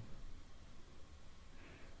the end?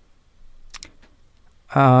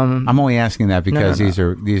 I'm only asking that because these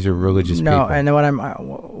are religious people. No, and what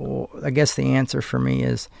I guess the answer for me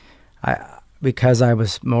is, because I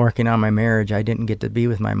was working on my marriage, I didn't get to be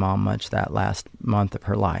with my mom much that last month of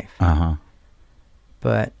her life.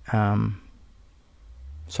 But so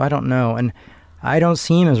I don't know, and I don't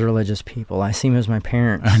see them as religious people. I see them as my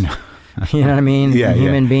parents. I know. You know what I mean? Yeah,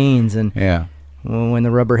 human beings, and yeah. When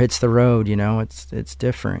the rubber hits the road, you know, it's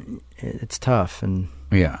different. It's tough, and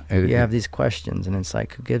yeah, you have these questions, and it's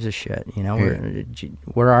like, who gives a shit? You know,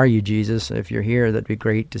 where are you, Jesus? If you're here, that'd be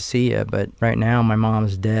great to see you. But right now, my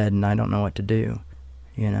mom's dead, and I don't know what to do.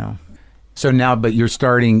 You know. So now, but you're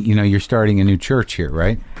starting a new church here,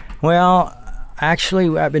 right? Well,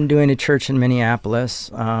 actually, I've been doing a church in Minneapolis.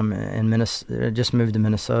 In Minnesota, just moved to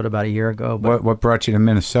Minnesota about a year ago. But what brought you to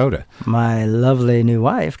Minnesota? My lovely new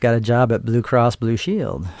wife got a job at Blue Cross Blue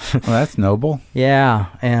Shield. Well, that's noble. Yeah,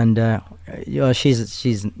 and you know,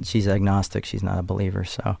 she's agnostic. She's not a believer.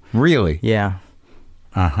 So really, yeah,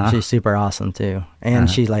 she's super awesome too. And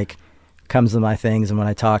she like comes to my things, and when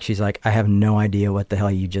I talk, she's like, I have no idea what the hell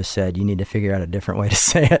you just said. You need to figure out a different way to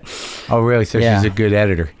say it. Oh, really? So she's a good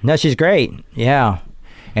editor. No, she's great. Yeah.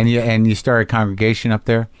 And you start a congregation up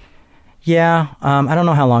there? Yeah. I don't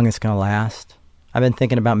know how long it's going to last. I've been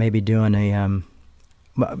thinking about maybe doing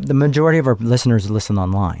the majority of our listeners listen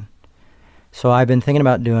online. So I've been thinking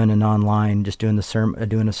about doing an online, just doing a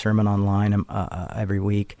sermon online every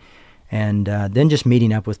week. And then just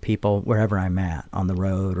meeting up with people wherever I'm at, on the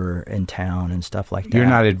road or in town and stuff like that. You're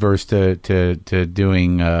not adverse to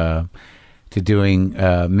doing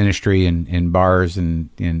ministry in bars and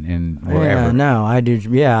wherever. Yeah, no, I do.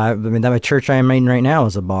 Yeah, I mean, that church I'm in right now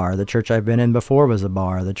is a bar. The church I've been in before was a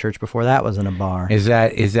bar. The church before that was in a bar. Is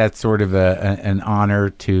that sort of an honor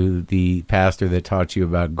to the pastor that taught you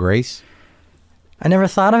about grace? I never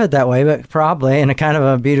thought of it that way, but probably in a kind of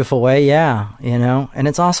a beautiful way, yeah, you know. And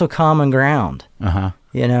it's also common ground,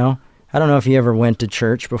 you know. I don't know if you ever went to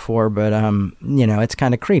church before, but, you know, it's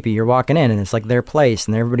kind of creepy. You're walking in, and it's like their place,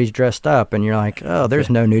 and everybody's dressed up, and you're like, oh, there's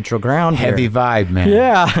no neutral ground here. Heavy vibe, man.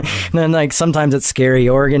 Yeah. And then, like, sometimes it's scary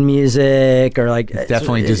organ music, or, like... It's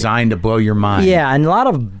definitely designed to blow your mind. Yeah, and a lot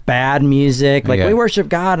of bad music. Like, we worship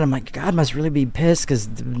God, and I'm like, God must really be pissed, because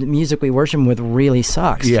the music we worship him with really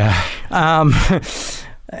sucks. Yeah.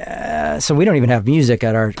 So we don't even have music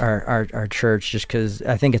at our church just because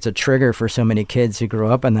I think it's a trigger for so many kids who grew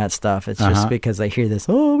up in that stuff. It's just because they hear this,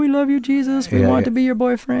 oh, we love you, Jesus. We want to be your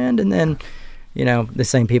boyfriend. And then, the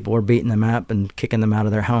same people were beating them up and kicking them out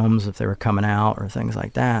of their homes if they were coming out or things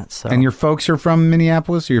like that. So, And your folks are from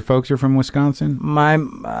Minneapolis, or your folks are from Wisconsin?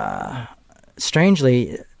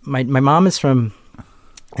 Strangely, my mom is from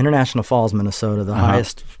International Falls, Minnesota, the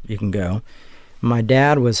highest you can go. My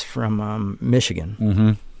dad was from Michigan.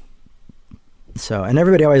 Mm-hmm. So, and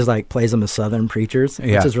everybody always plays them as Southern preachers,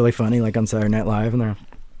 Yeah. which is really funny, on Saturday Night Live, and they're,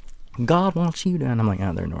 God wants you to, and I'm like,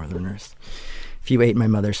 they're Northerners. If you ate my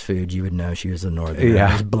mother's food, you would know she was a Northerner. Yeah.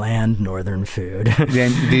 It was bland Northern food.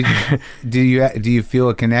 Then do you feel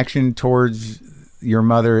a connection towards your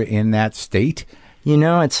mother in that state?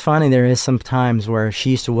 It's funny. There is some times where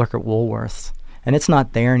she used to work at Woolworths, and it's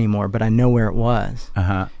not there anymore, but I know where it was.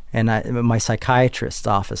 And my psychiatrist's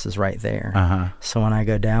office is right there. So when I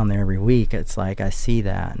go down there every week, it's like I see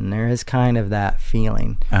that, and there is kind of that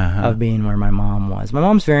feeling of being where my mom was. My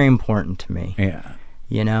mom's very important to me. Yeah.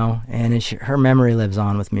 And her memory lives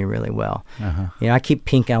on with me really well. I keep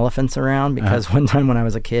pink elephants around because one time when I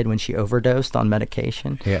was a kid, when she overdosed on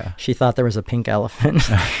medication, she thought there was a pink elephant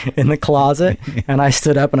in the closet, and I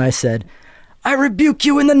stood up and I said, I rebuke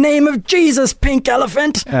you in the name of Jesus, pink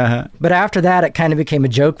elephant. But after that, it kind of became a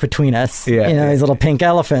joke between us, these little pink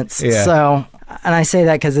elephants. Yeah. So, and I say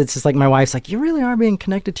that because it's just my wife's like, you really are being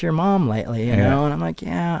connected to your mom lately, you know? And I'm like,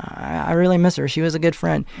 yeah, I really miss her. She was a good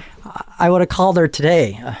friend. I would have called her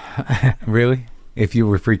today. Really? If you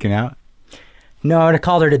were freaking out? No, I would have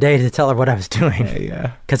called her today to tell her what I was doing.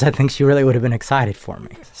 Yeah. Because I think she really would have been excited for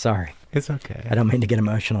me. Sorry. It's okay. I don't mean to get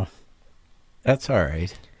emotional. That's all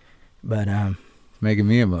right. But, making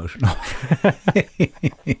me emotional.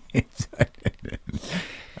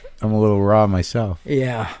 I'm a little raw myself.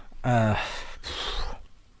 Yeah.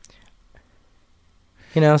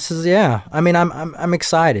 This is, I mean, I'm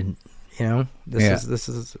excited. This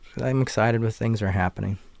is. I'm excited with things are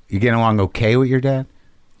happening. You getting along okay with your dad?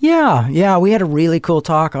 Yeah. We had a really cool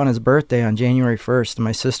talk on his birthday on January 1st, and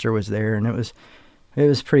my sister was there, and it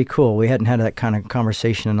was pretty cool. We hadn't had that kind of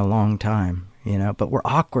conversation in a long time. But we're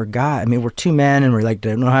awkward guys. I mean, we're two men, and we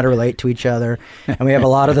don't know how to relate to each other, and we have a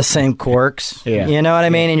lot of the same quirks. Yeah. You know what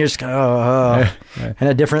I mean? And you're just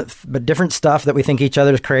and different stuff that we think each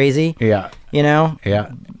other's crazy. Yeah. Yeah.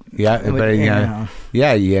 But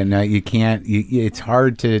you can't. It's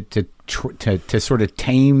hard to sort of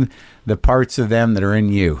tame the parts of them that are in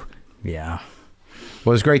you. Yeah.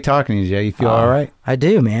 Well, it was great talking to you, Jay. You feel all right? I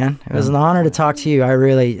do, man. It was an honor to talk to you.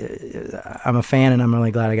 I'm a fan, and I'm really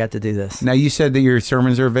glad I got to do this. Now, you said that your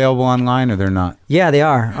sermons are available online, or they're not? Yeah, they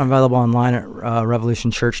are. I'm available online at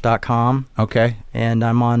revolutionchurch.com. Okay. And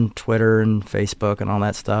I'm on Twitter and Facebook and all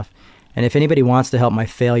that stuff. And if anybody wants to help my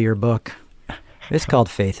failure book, it's called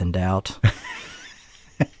Faith and Doubt.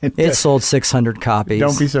 It sold 600 copies.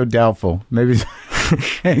 Don't be so doubtful. Maybe.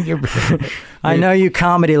 I know you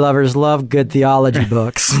comedy lovers love good theology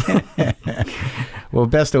books. Well,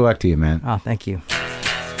 best of luck to you, man. Oh, thank you.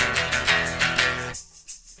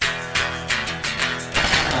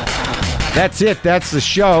 That's it. That's the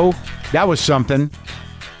show. That was something.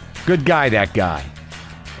 Good guy, that guy.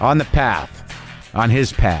 On the path. On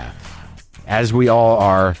his path. As we all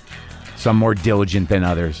are. Some more diligent than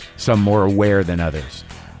others. Some more aware than others.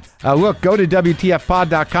 Look, go to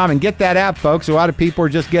WTFpod.com and get that app, folks. A lot of people are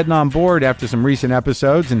just getting on board after some recent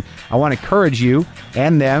episodes, and I want to encourage you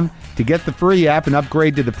and them to get the free app and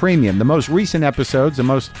upgrade to the premium. The most recent episodes, the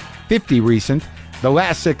most 50 recent, the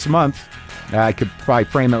last 6 months, I could probably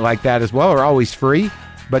frame it like that as well, are always free,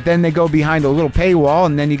 but then they go behind a little paywall,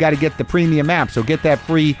 and then you got to get the premium app. So get that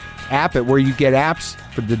free app at where you get apps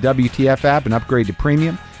for the WTF app and upgrade to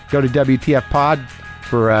premium. Go to WTF Pod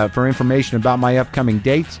for information about my upcoming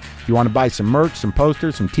dates. If you want to buy some merch, some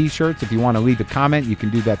posters, some T-shirts, if you want to leave a comment, you can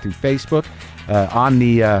do that through Facebook. On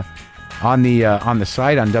the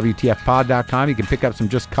site on WTFpod.com, you can pick up some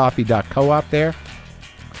justcoffee.coop there.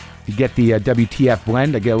 If you get the WTF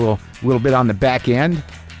blend, I get a little bit on the back end.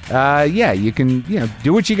 You can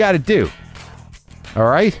do what you got to do. All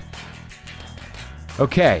right.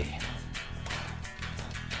 Okay.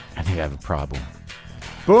 I think I have a problem.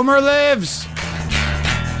 Boomer lives!